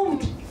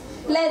involved.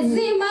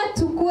 Lazima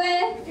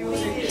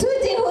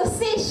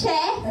tujihusishe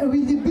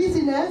with the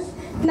business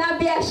na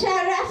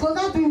biashara, so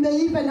that we may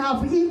even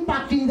have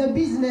impact in the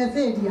business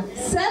area.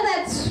 So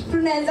that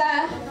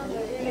tunaweza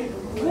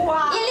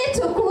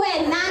ili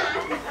tukue na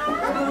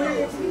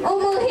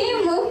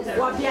umuhimu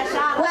wa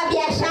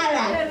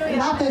biashara.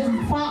 That is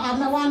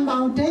one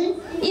mountain.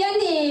 Hiyo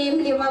ni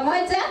mlima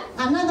moja.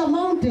 Another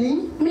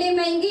mountain.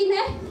 Mlima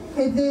ingine.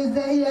 It is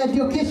the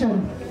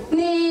education.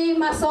 Ni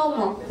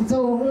masomo.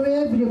 So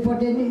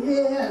everybody,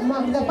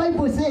 the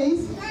Bible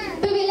says,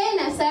 Biblia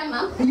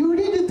inasema you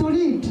need to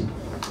read.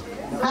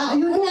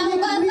 You know,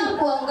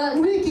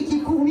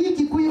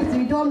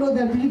 we don't know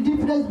the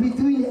difference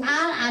between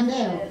R and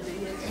L.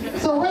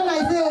 So when I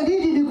say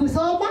read ni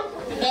kusoma,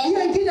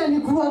 hiyo ingine ni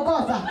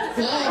kuongoza.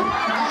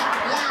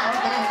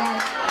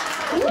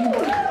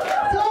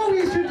 So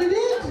we should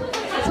read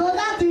so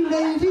that we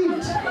may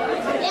read.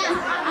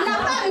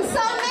 Nafaa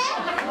msome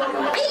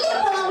ili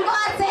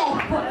muongoze.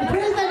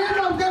 Praise the name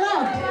of the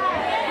Lord.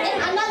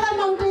 Another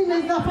mountain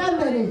is the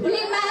family.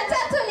 Mlima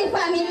tatu ni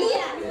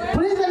familia.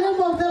 Praise the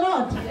name of the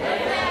Lord.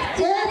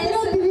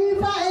 Every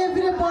believer,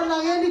 every born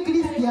again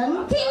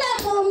Christian, kila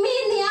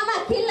muumini ama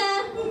kila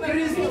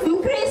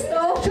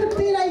Mkristo should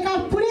be like a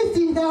priest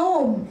in the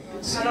home.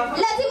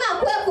 Lazima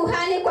kuwe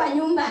kuhani kwa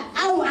nyumba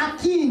au a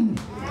king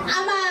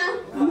ama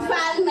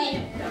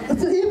mfalme.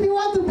 So if you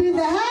want to be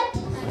the head,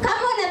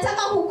 kama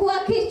unataka kukua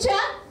kichwa,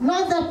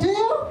 not the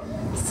tail,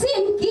 si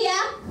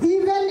mkia,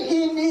 even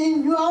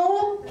in your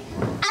home,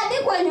 hadi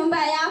kwa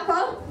nyumba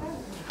yako,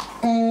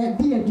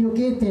 be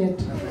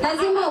educated.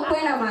 Lazima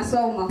ukuwe na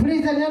masomo.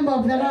 Praise the name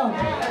of the Lord.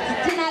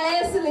 Jina la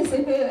Yesu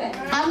lisifiwe.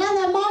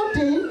 Another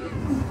mountain,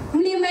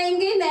 mlima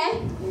ingine,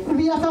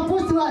 we are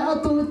supposed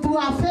to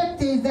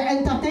affect is the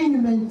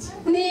entertainment.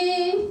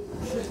 Ni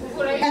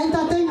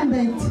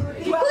entertainment.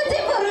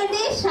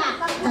 Kujiburudisha.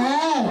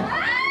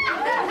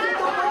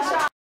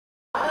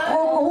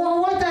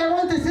 What I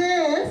want to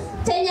say is,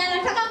 chenye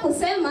nataka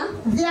kusema,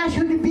 there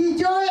should be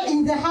joy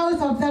in the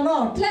house of the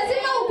Lord.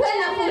 Lazima ukuwe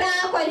na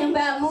furaha kwa nyumba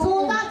ya Mungu.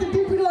 So that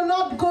people will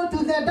not go to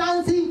the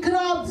dancing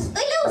clubs.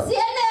 Ili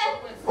usiende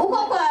uko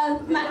kwa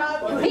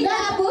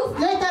vilabu.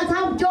 Let us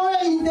have joy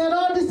in the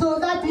Lord so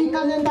that we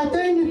can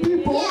entertain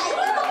people. Yeah,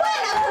 ukuwe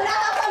na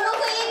furaha kwa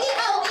Mungu ili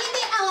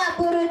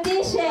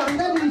awaburudishe. And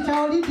then we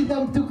shall lead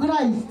them to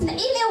Christ.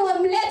 Ili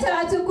umlete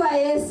watu kwa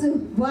Yesu.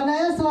 Bwana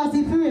Yesu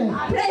asifiwe.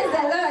 Praise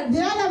the Lord.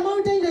 The other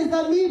mountain is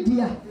the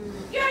media.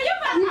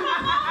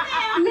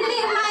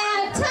 Mlima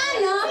ya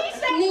tano ni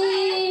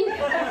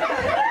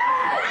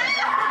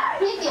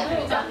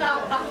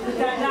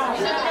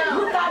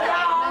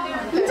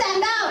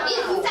mtandao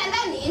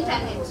ni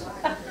internet.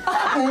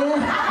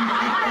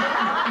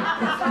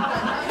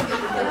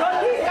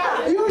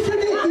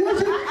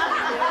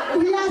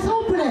 We are so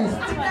blessed.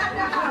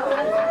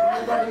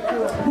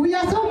 We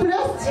are so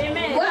blessed.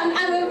 Amen.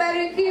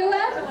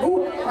 Amebarikiwa.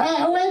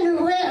 When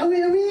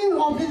we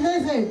of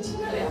this age.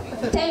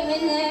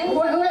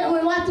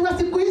 Watu wa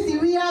siku hizi,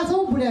 we are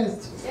so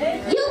blessed.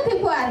 You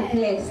people are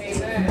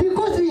blessed.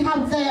 Because we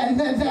have the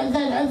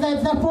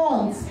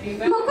phones.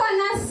 Mko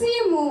na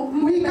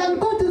simu. We can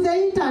go to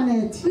the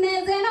internet.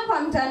 Mnaweza enda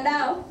kwa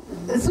mtandao.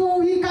 So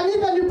we can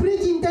even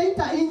preach in the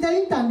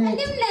internet.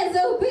 Hadi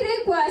mnaweza hubiri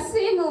kwa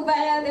simu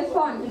via the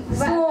phone.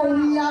 So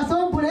we are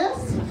so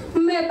blessed.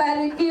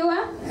 Mmebarikiwa.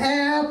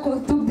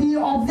 To be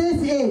of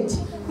this age.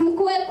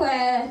 Mkuwe kwa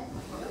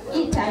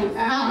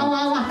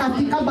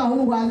wakati kama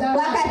huu,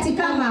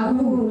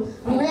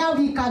 where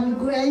we can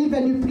go,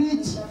 even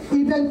preach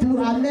even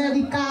to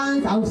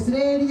Americans,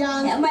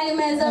 Australians,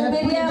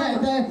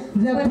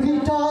 the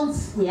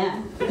Britons,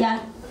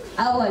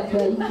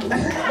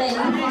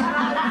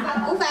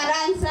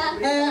 Ufaransa,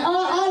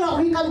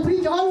 we can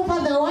preach all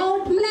over the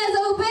world. Mnaweza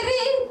hubiri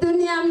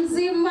dunia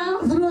mzima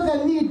through the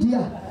media.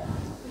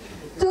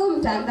 Tu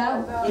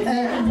mtandao.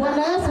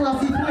 Bwana Yesu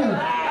asifiwe.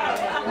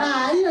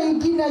 Hiyo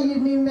ingine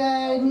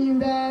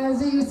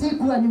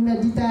sikuwa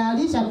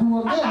nimejitayarisha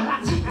kuongea.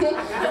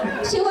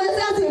 She was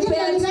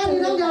prepared.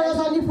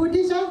 Ningeweza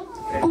nifundisha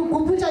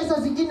kukumbusha hizo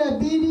zingine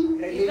mbili.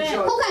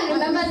 Who can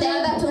remember the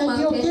other two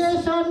mountains?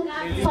 Education,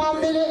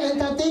 family,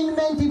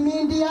 entertainment,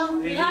 media,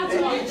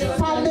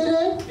 family.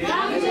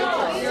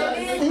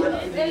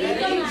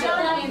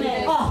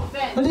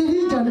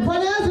 Religion.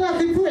 Bwana Yesu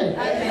asifiwe.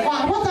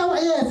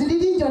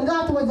 Religion,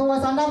 that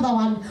was another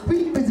one,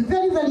 which is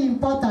very, very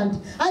important.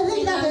 I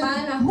think that is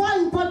more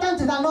important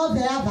than all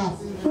the others.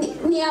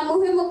 Ni ya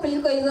muhimu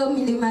kuliko hizo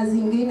milima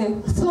zingine.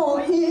 So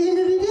in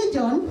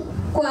religion,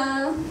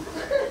 kwa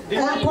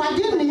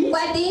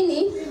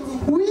dini,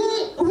 we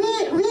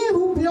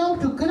who belong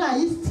to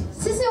Christ,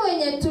 sisi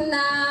wenye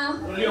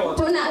tunatulia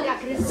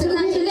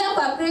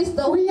kwa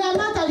Kristo, we are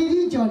not a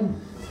religion.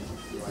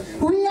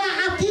 We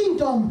are a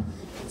kingdom.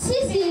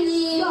 Sisi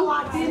ni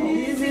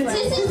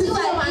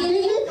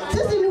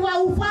wa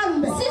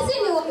ufalme.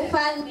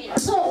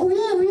 So we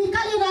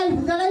carry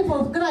the life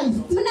of Christ.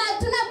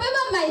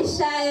 Tunabeba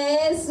maisha ya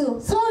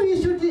Yesu. So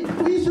we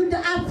should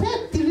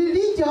affect the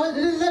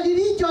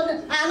religion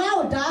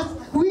around us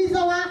with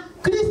our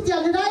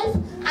Christian life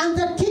and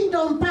the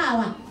kingdom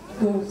power.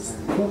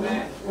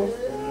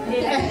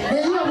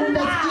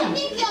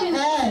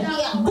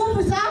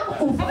 Nguvu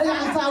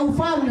za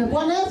ufalme.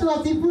 Bwana Yesu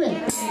asifiwe.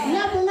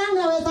 Nani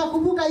anaweza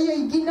kumbuka hiyo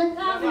ingine?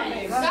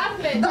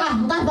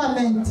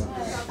 Government.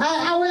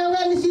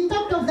 When she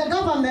talked of the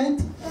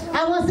government,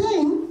 I was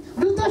saying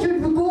Luther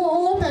should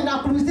go open a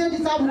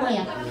crusade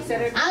somewhere.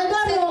 I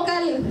don't know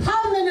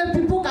how many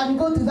people can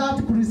go to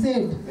that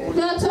crusade.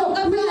 So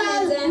we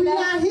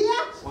are here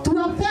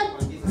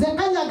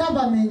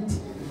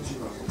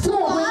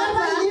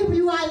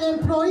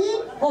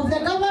of the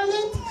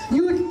government.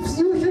 You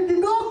should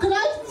know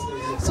Christ,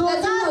 so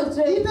that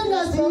even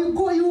as you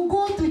go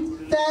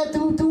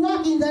to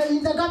work in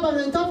the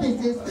government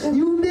offices,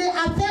 you may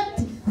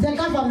affect the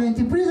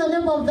government. Praise the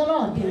name of the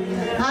Lord.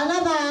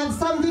 Another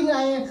something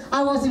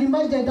I was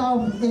reminded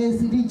of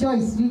is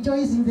rejoice.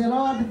 Rejoice in the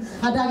Lord.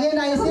 And again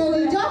I say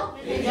rejoice.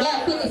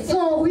 Yeah,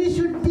 so we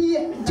should be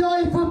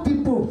joyful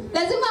people.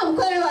 Lazima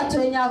mkole watu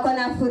wenye wako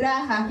na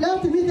furaha.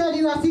 Let me tell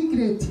you a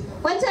secret.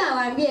 Wacha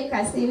waambie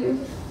kasiri.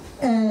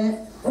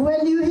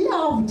 When you hear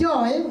of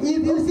joy,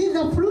 if you see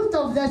the fruit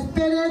of the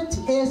Spirit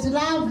is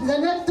love, the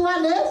next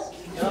one is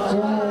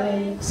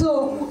joy.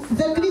 So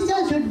the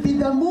Christian should be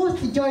the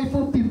most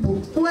joyful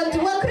people.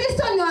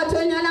 Wakristo ni watu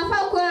wenye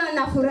wanafaa kuwa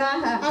na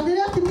furaha. And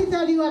let me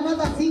tell you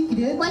another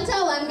secret.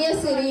 Wacha waambie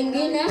siri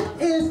nyingine.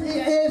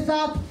 Is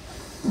that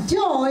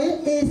joy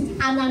is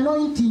an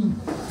anointing.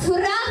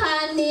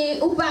 Furaha ni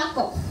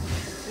upako.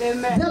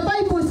 Amen. The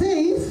Bible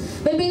says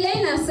Biblia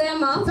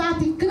inasema that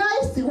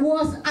Christ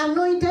was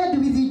anointed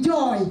with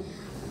joy.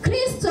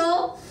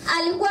 Kristo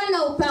alikuwa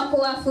na upako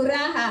wa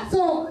furaha.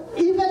 So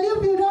even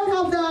if you don't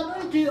have the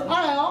anointing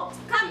oil,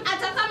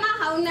 hata kama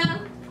hauna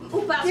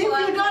upako if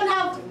you don't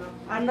have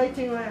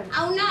anointing oil,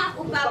 hauna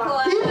upako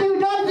wa, if you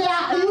don't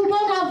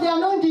have the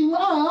anointing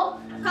oil,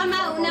 kama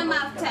una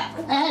mafuta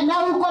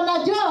na uko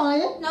na joy,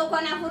 na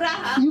uko na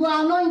furaha, you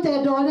are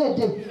anointed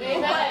already.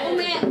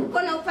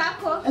 Uko na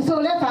upako. So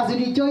let us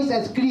rejoice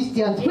as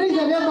Christians. Praise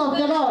the name of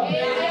the Lord.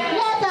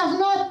 Let us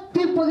not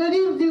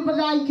live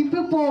like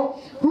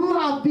people who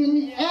have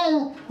been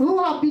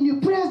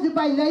oppressed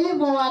by the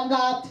evil, and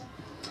that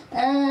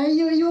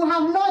you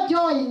have no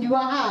joy in your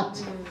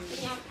heart.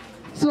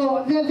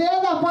 So the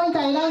other point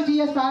I learned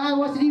yesterday, I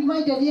was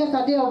reminded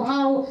yesterday of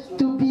how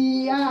to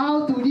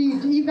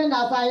read. Even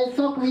as I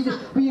talk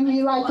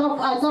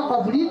I talk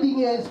of reading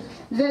is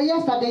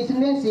yesterday's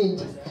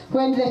message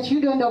when the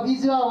children of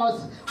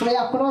Israel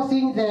were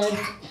crossing the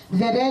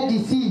Red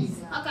Sea.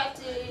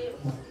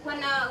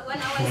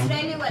 Wana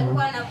Waisraeli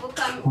walikuwa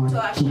wanavuka mto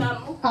wa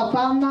Shamu.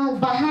 Hapana,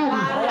 bahari.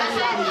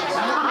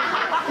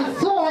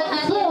 So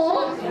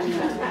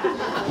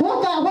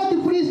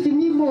what pleased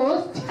me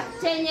most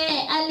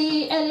chenye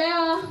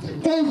alielewa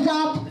is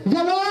that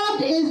the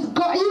Lord is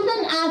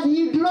even as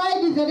he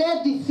dried the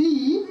Red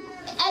Sea,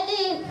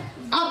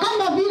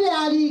 kama vile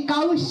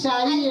alikausha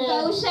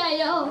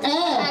yo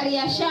bahari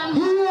ya Shamu.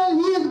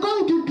 He is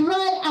going to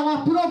dry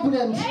our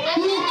problems.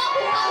 He is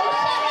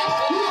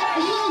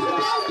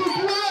going to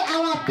dry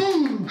our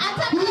pain.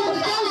 He is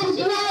going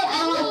to dry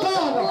our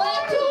sorrow.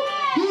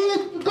 He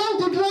is going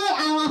to dry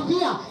our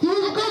fear. He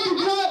is going to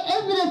dry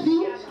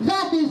everything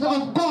that is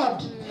of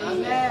God.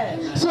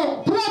 Amen. So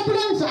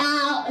problems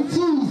are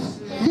sins.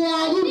 They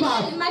are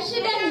rivers.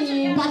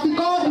 But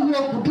God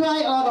will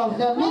dry all of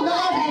them.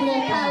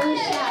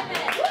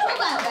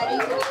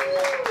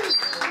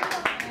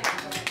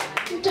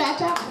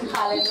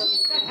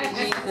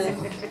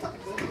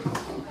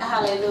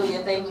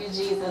 Hallelujah. Thank you,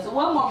 Jesus.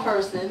 One more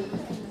person.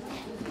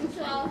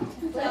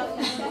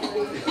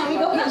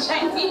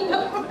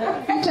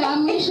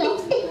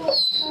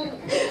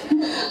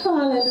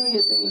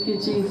 Hallelujah. Thank you,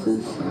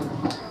 Jesus.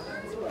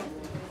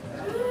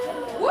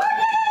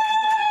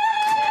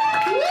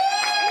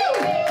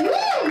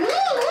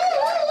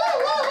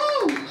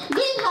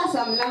 Give her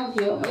some love,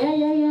 yo.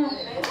 Yeah.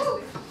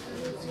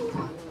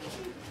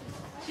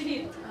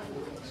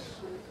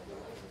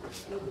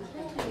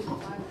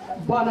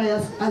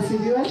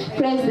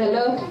 Praise the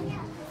Lord.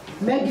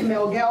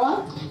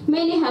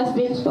 Many has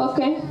been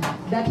spoken.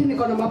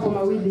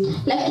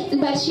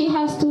 But she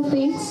has two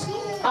things.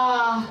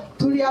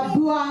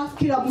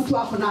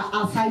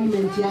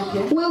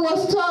 We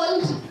was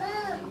told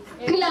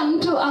kila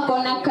mtu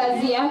akona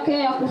kazi yake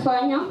ya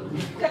kufanya.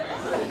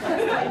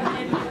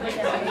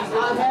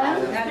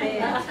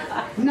 Amen.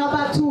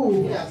 Number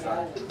 2.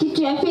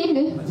 Kitu ya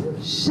pili.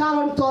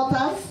 Sharon taught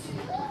us.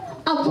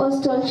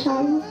 Apostle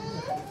Sharon.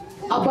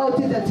 About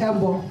the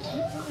temple.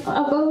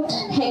 About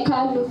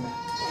hekalu.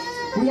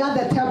 We are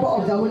the temple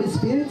of the Holy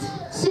Spirit.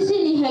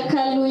 Sisi ni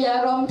hekalu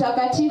ya Roho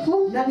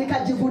Mtakatifu. Na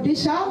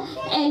nikajifundisha.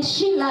 And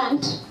she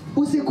learned.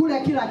 Usikule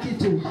kila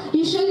kitu.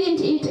 You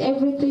shouldn't eat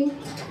everything.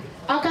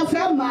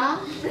 Akasema.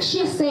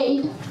 She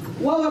said.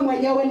 Wewe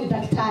mwenyewe ni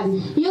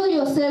daktari. You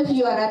yourself,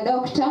 you are a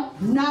doctor.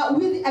 Na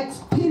with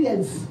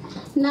experience.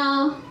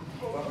 Na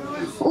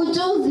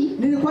ujuzi.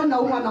 Nilikuwa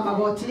naumwa na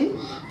magoti.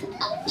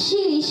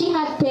 She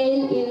had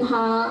pain in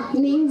her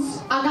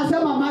knees.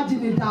 Akasema maji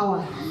ni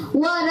dawa.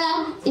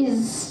 Water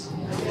is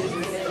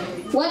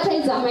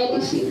a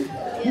medicine.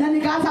 Na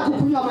nikaanza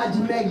kukunywa maji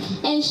mengi.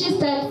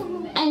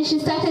 And she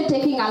started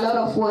taking a lot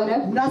of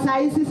water. Na saa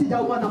hizi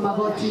sijaumwa na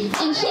magoti.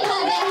 And she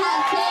hadn't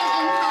had pain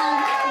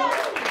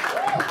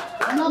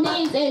in her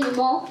knees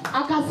anymore.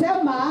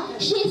 Akasema,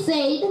 she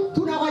said,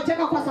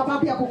 tunawacheka kwa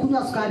sababu ya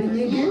kukunywa sukari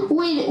nyingi.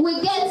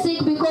 We get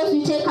sick because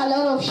we take a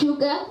lot of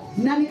sugar.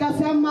 Na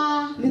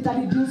nikasema nita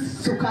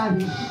reduce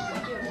sukari.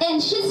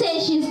 And she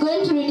said she's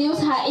going to reduce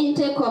her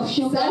intake of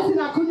sugar. Sasa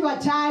nakunywa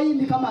chai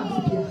ni kama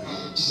bibia.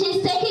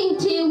 She's taking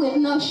tea with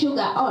no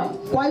sugar on.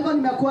 Kwa hivyo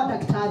nimekuwa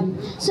daktari.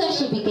 So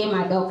she became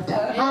a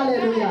doctor.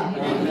 Hallelujah.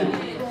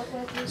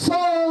 So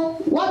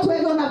watu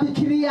wengi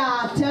wanafikiria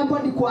temple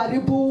ni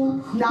kuharibu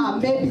na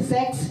maybe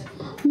sex.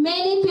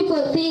 Many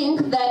people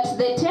think that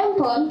the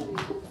temple.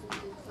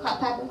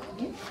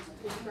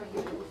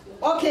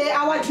 Okay,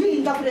 hawajui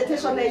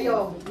interpretation ya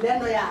hiyo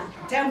neno ya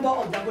temple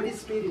of the Holy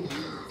Spirit.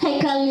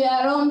 Hekalu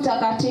ya Roho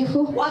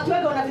Mtakatifu. Watu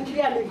wengi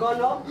wanafikiria ni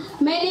ngono.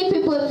 Many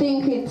people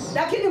think it's.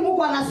 Lakini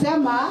Mungu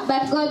anasema,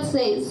 but God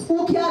says,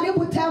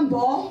 ukiharibu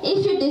temple,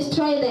 if you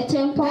destroy the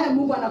temple,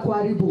 Mungu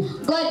anakuharibu.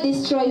 God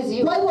destroys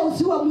you. Kwa hivyo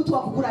usiwe mtu wa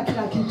kukula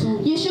kila kitu.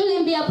 You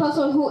shouldn't be a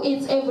person who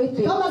eats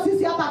everything. Kama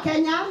sisi hapa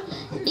Kenya,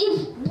 if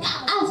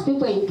as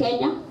people in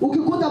Kenya,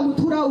 ukikuta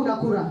mutura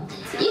unakula.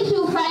 If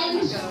you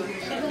find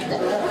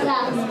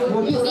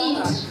you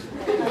eat.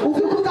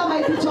 Ukikuta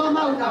mahindi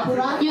choma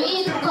unakula. You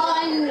eat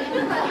corn.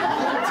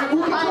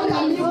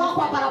 Ukikuta miwa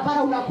kwa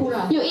barabara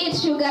unakula. You eat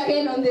sugar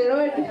cane on the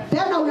road.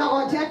 Tena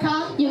unagojeka.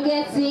 You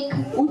get sick.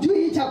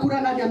 Ujui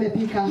chakula nani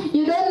amepika.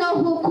 You don't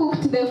know who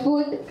cooked the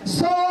food.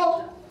 So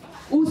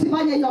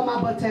usifanye hiyo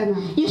mambo tena.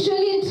 You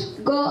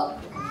shouldn't go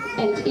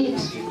and eat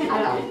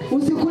around.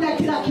 Usikule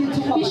kila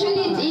kitu kwa. You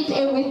shouldn't eat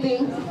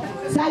everything.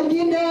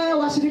 Saingine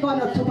washirika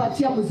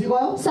wanatupatia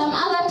mzigo. Some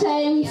other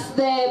times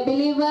the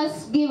believers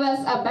give us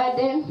a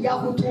burden ya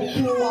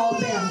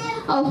kutuombea,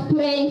 of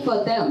praying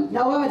for them.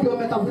 Na wewe ndio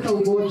umetafuta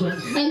ugonjwa.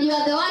 And you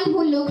are the one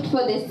who looked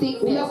for the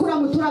sickness. Unakula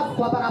mutura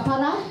kwa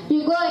barabara.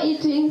 You go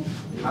eating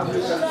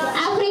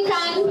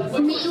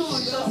African meat,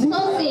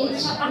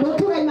 sausage.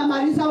 Mutura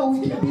imemaliza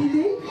wiki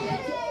mbili.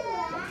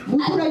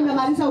 Mutura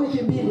imemaliza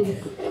wiki mbili.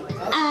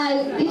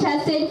 It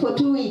has stayed for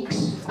 2 weeks.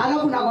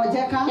 Alafu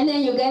unagojeka. And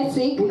then you get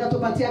sick.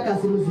 Unatupatia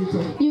kazi mzito.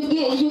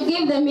 You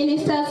give the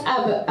ministers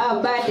a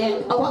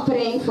burden of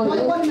praying for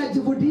you. Kwa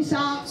nimejifundisha.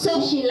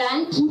 So she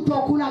learned.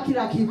 Kutokula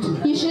kila kitu.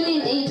 You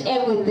shouldn't eat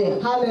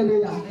everything.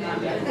 Hallelujah.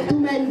 To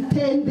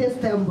maintain this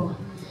temple.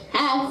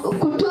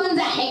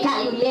 Kutunza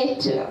hekalu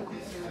letu.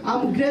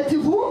 I'm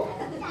grateful.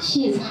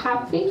 She is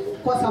happy.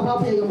 Kwa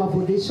sababu ya hiyo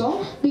mafundisho.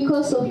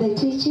 Because of the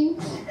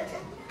teachings.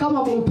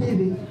 Kama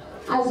mhubiri.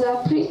 As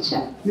a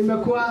preacher,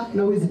 nimekuwa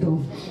na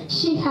wisdom.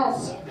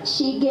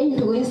 She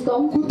gained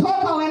wisdom.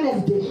 Kutoka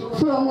Wednesday.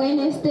 From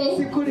Wednesday.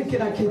 Sikuli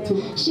kila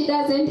kitu. She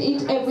doesn't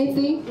eat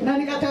everything. Na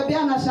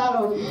nikatembea na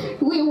Sharon.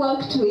 We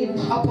worked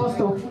with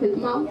Apostle. With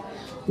Mom.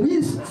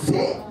 We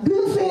say, do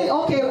you say,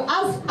 okay,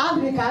 as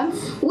Africans,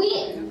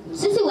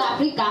 sisi wa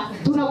Afrika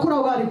tunakula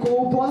ugali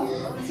kubwa.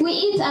 We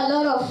eat a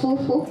lot of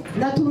fufu.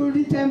 Na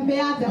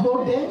tulitembea the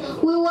whole day.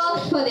 We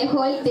walked for the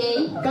whole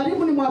day.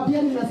 Karibu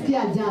nimwambie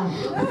ninasikia njaa.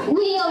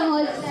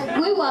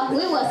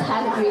 We was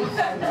hungry.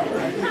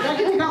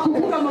 Lakini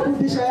nikakumbuka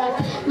mafundisho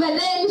yake. But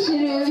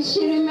then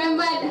she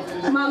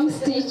remembered Mom's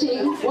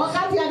teaching.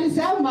 Wakati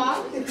alisema,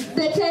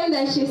 the time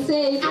that she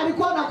said,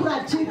 alikuwa anakula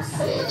chips.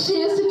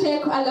 She used to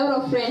take a lot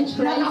of French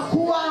fries. Na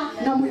kuwa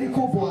na mwili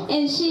kubwa.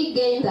 And she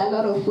gained a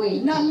lot of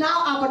weight. Na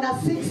now I'm na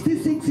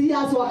 66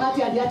 years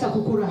wakati aliacha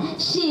kukula.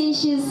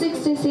 She's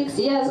 66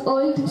 years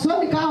old.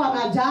 So nikawa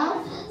na njaa.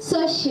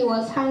 So she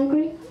was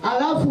hungry.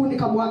 Alafu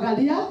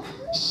nikamwangalia.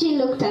 She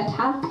looked at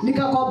her.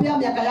 Nikakombea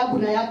miaka yangu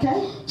na yake.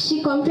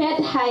 She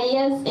compared her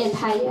years and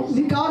her years.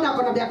 Nikaona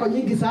kuna miaka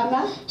nyingi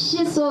sana.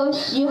 She saw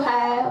you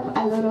have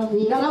a lot of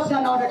years. Na labda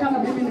anaonekana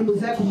mimi ni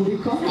mzee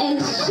kumuliko.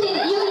 And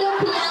you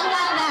look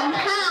younger than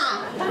her.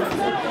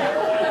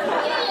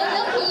 You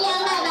look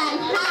younger than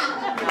her.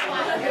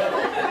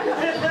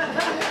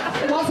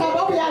 Kwa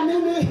sababu ya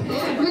nini?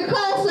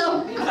 Because of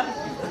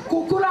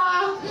kukula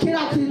kila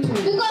kitu.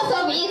 Because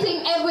of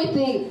eating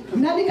everything.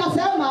 Na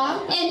nikasema,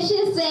 and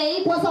she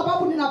said, kwa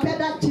sababu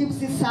ninapenda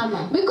chips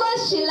sana.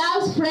 Because she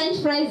loves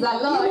French fries a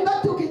lot.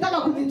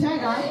 Ukitaka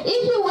kunitega,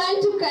 if you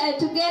want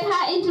to get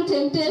her into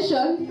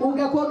temptation,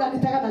 ungekuwa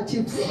unanitega na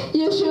chips.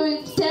 You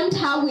should tempt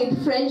her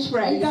with French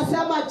fries.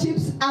 Nikasema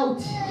chips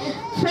out.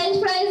 French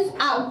fries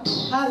out.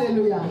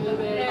 Hallelujah.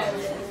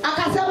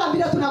 Akasema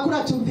vile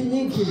tunakula chumvi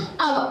nyingi.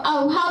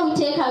 How we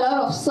take a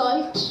lot of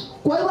salt.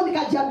 Kwa hivyo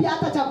nikajiambia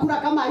hata chakula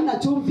kama haina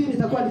chumvi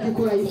nitakuwa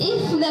nikikula hivi.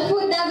 If the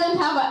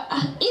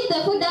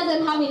food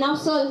doesn't have enough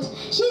salt,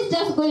 she's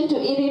just going to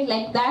eat it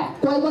like that.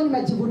 Kwa hivyo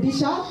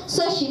nimejifundisha.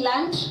 So she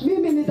learned.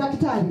 Mimi ni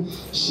daktari.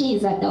 She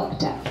is a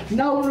doctor.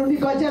 Na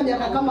nikojea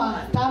miaka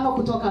kama 5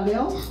 kutoka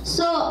leo.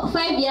 So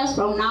 5 years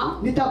from now,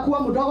 nitakuwa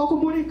mdogo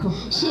kumuliko.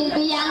 She'll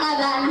be younger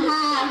than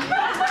her.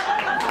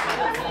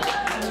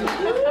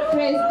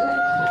 Praise God.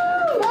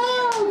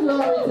 Oh,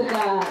 glory to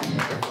God.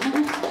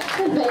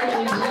 Thank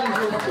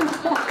you,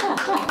 Jesus.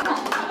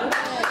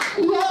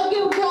 Y'all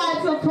give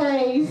God some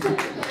praise.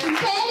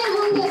 Mpeni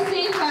Mungu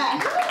sifa.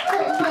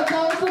 For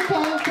those who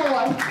came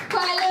forth. Kwa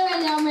wale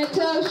wenye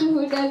wametoa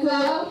ushuhuda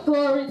zao.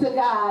 Glory to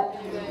God.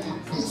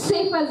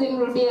 Sifa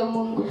zimrudie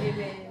Mungu.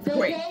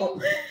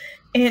 Grateful.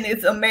 And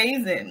it's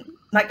amazing.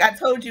 Like I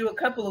told you a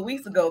couple of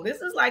weeks ago,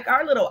 this is like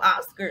our little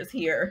Oscars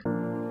here.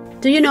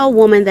 Do you know a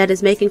woman that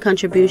is making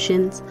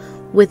contributions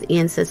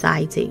within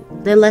society.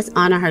 Then let's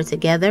honor her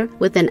together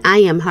with an I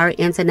Am Her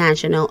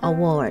International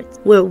Awards,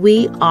 where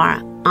we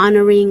are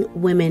honoring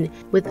women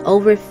with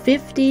over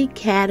 50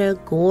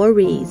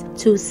 categories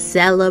to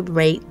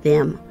celebrate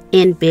them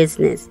in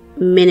business,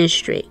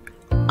 ministry,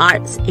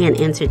 arts and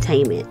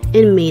entertainment,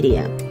 in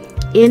media,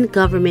 in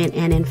government,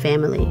 and in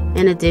family.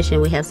 In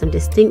addition, we have some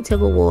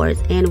distinctive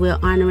awards, and we're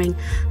honoring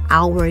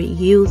our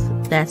youth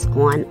that's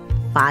on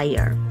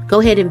fire. Go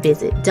ahead and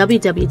visit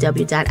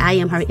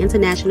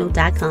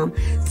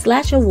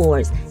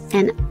www.IamHerInternational.com/awards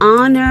and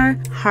honor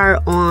her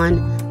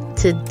on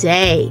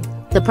today.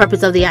 The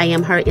purpose of the I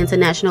Am Her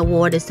International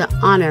Award is to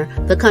honor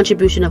the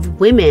contribution of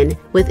women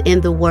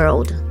within the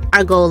world.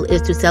 Our goal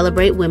is to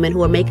celebrate women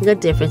who are making a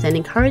difference and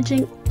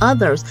encouraging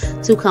others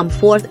to come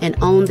forth and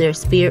own their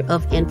sphere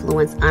of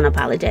influence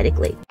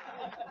unapologetically.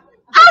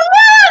 I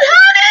won,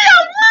 honey! I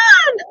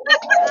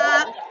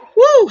won!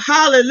 Woo,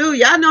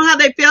 hallelujah. I know how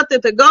they felt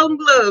at the Golden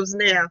Gloves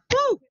now.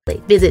 Woo.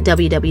 Visit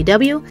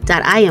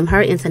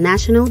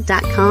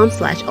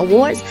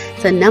www.IamHerInternational.com/awards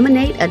to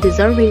nominate a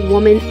deserving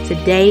woman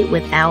today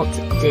without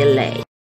delay.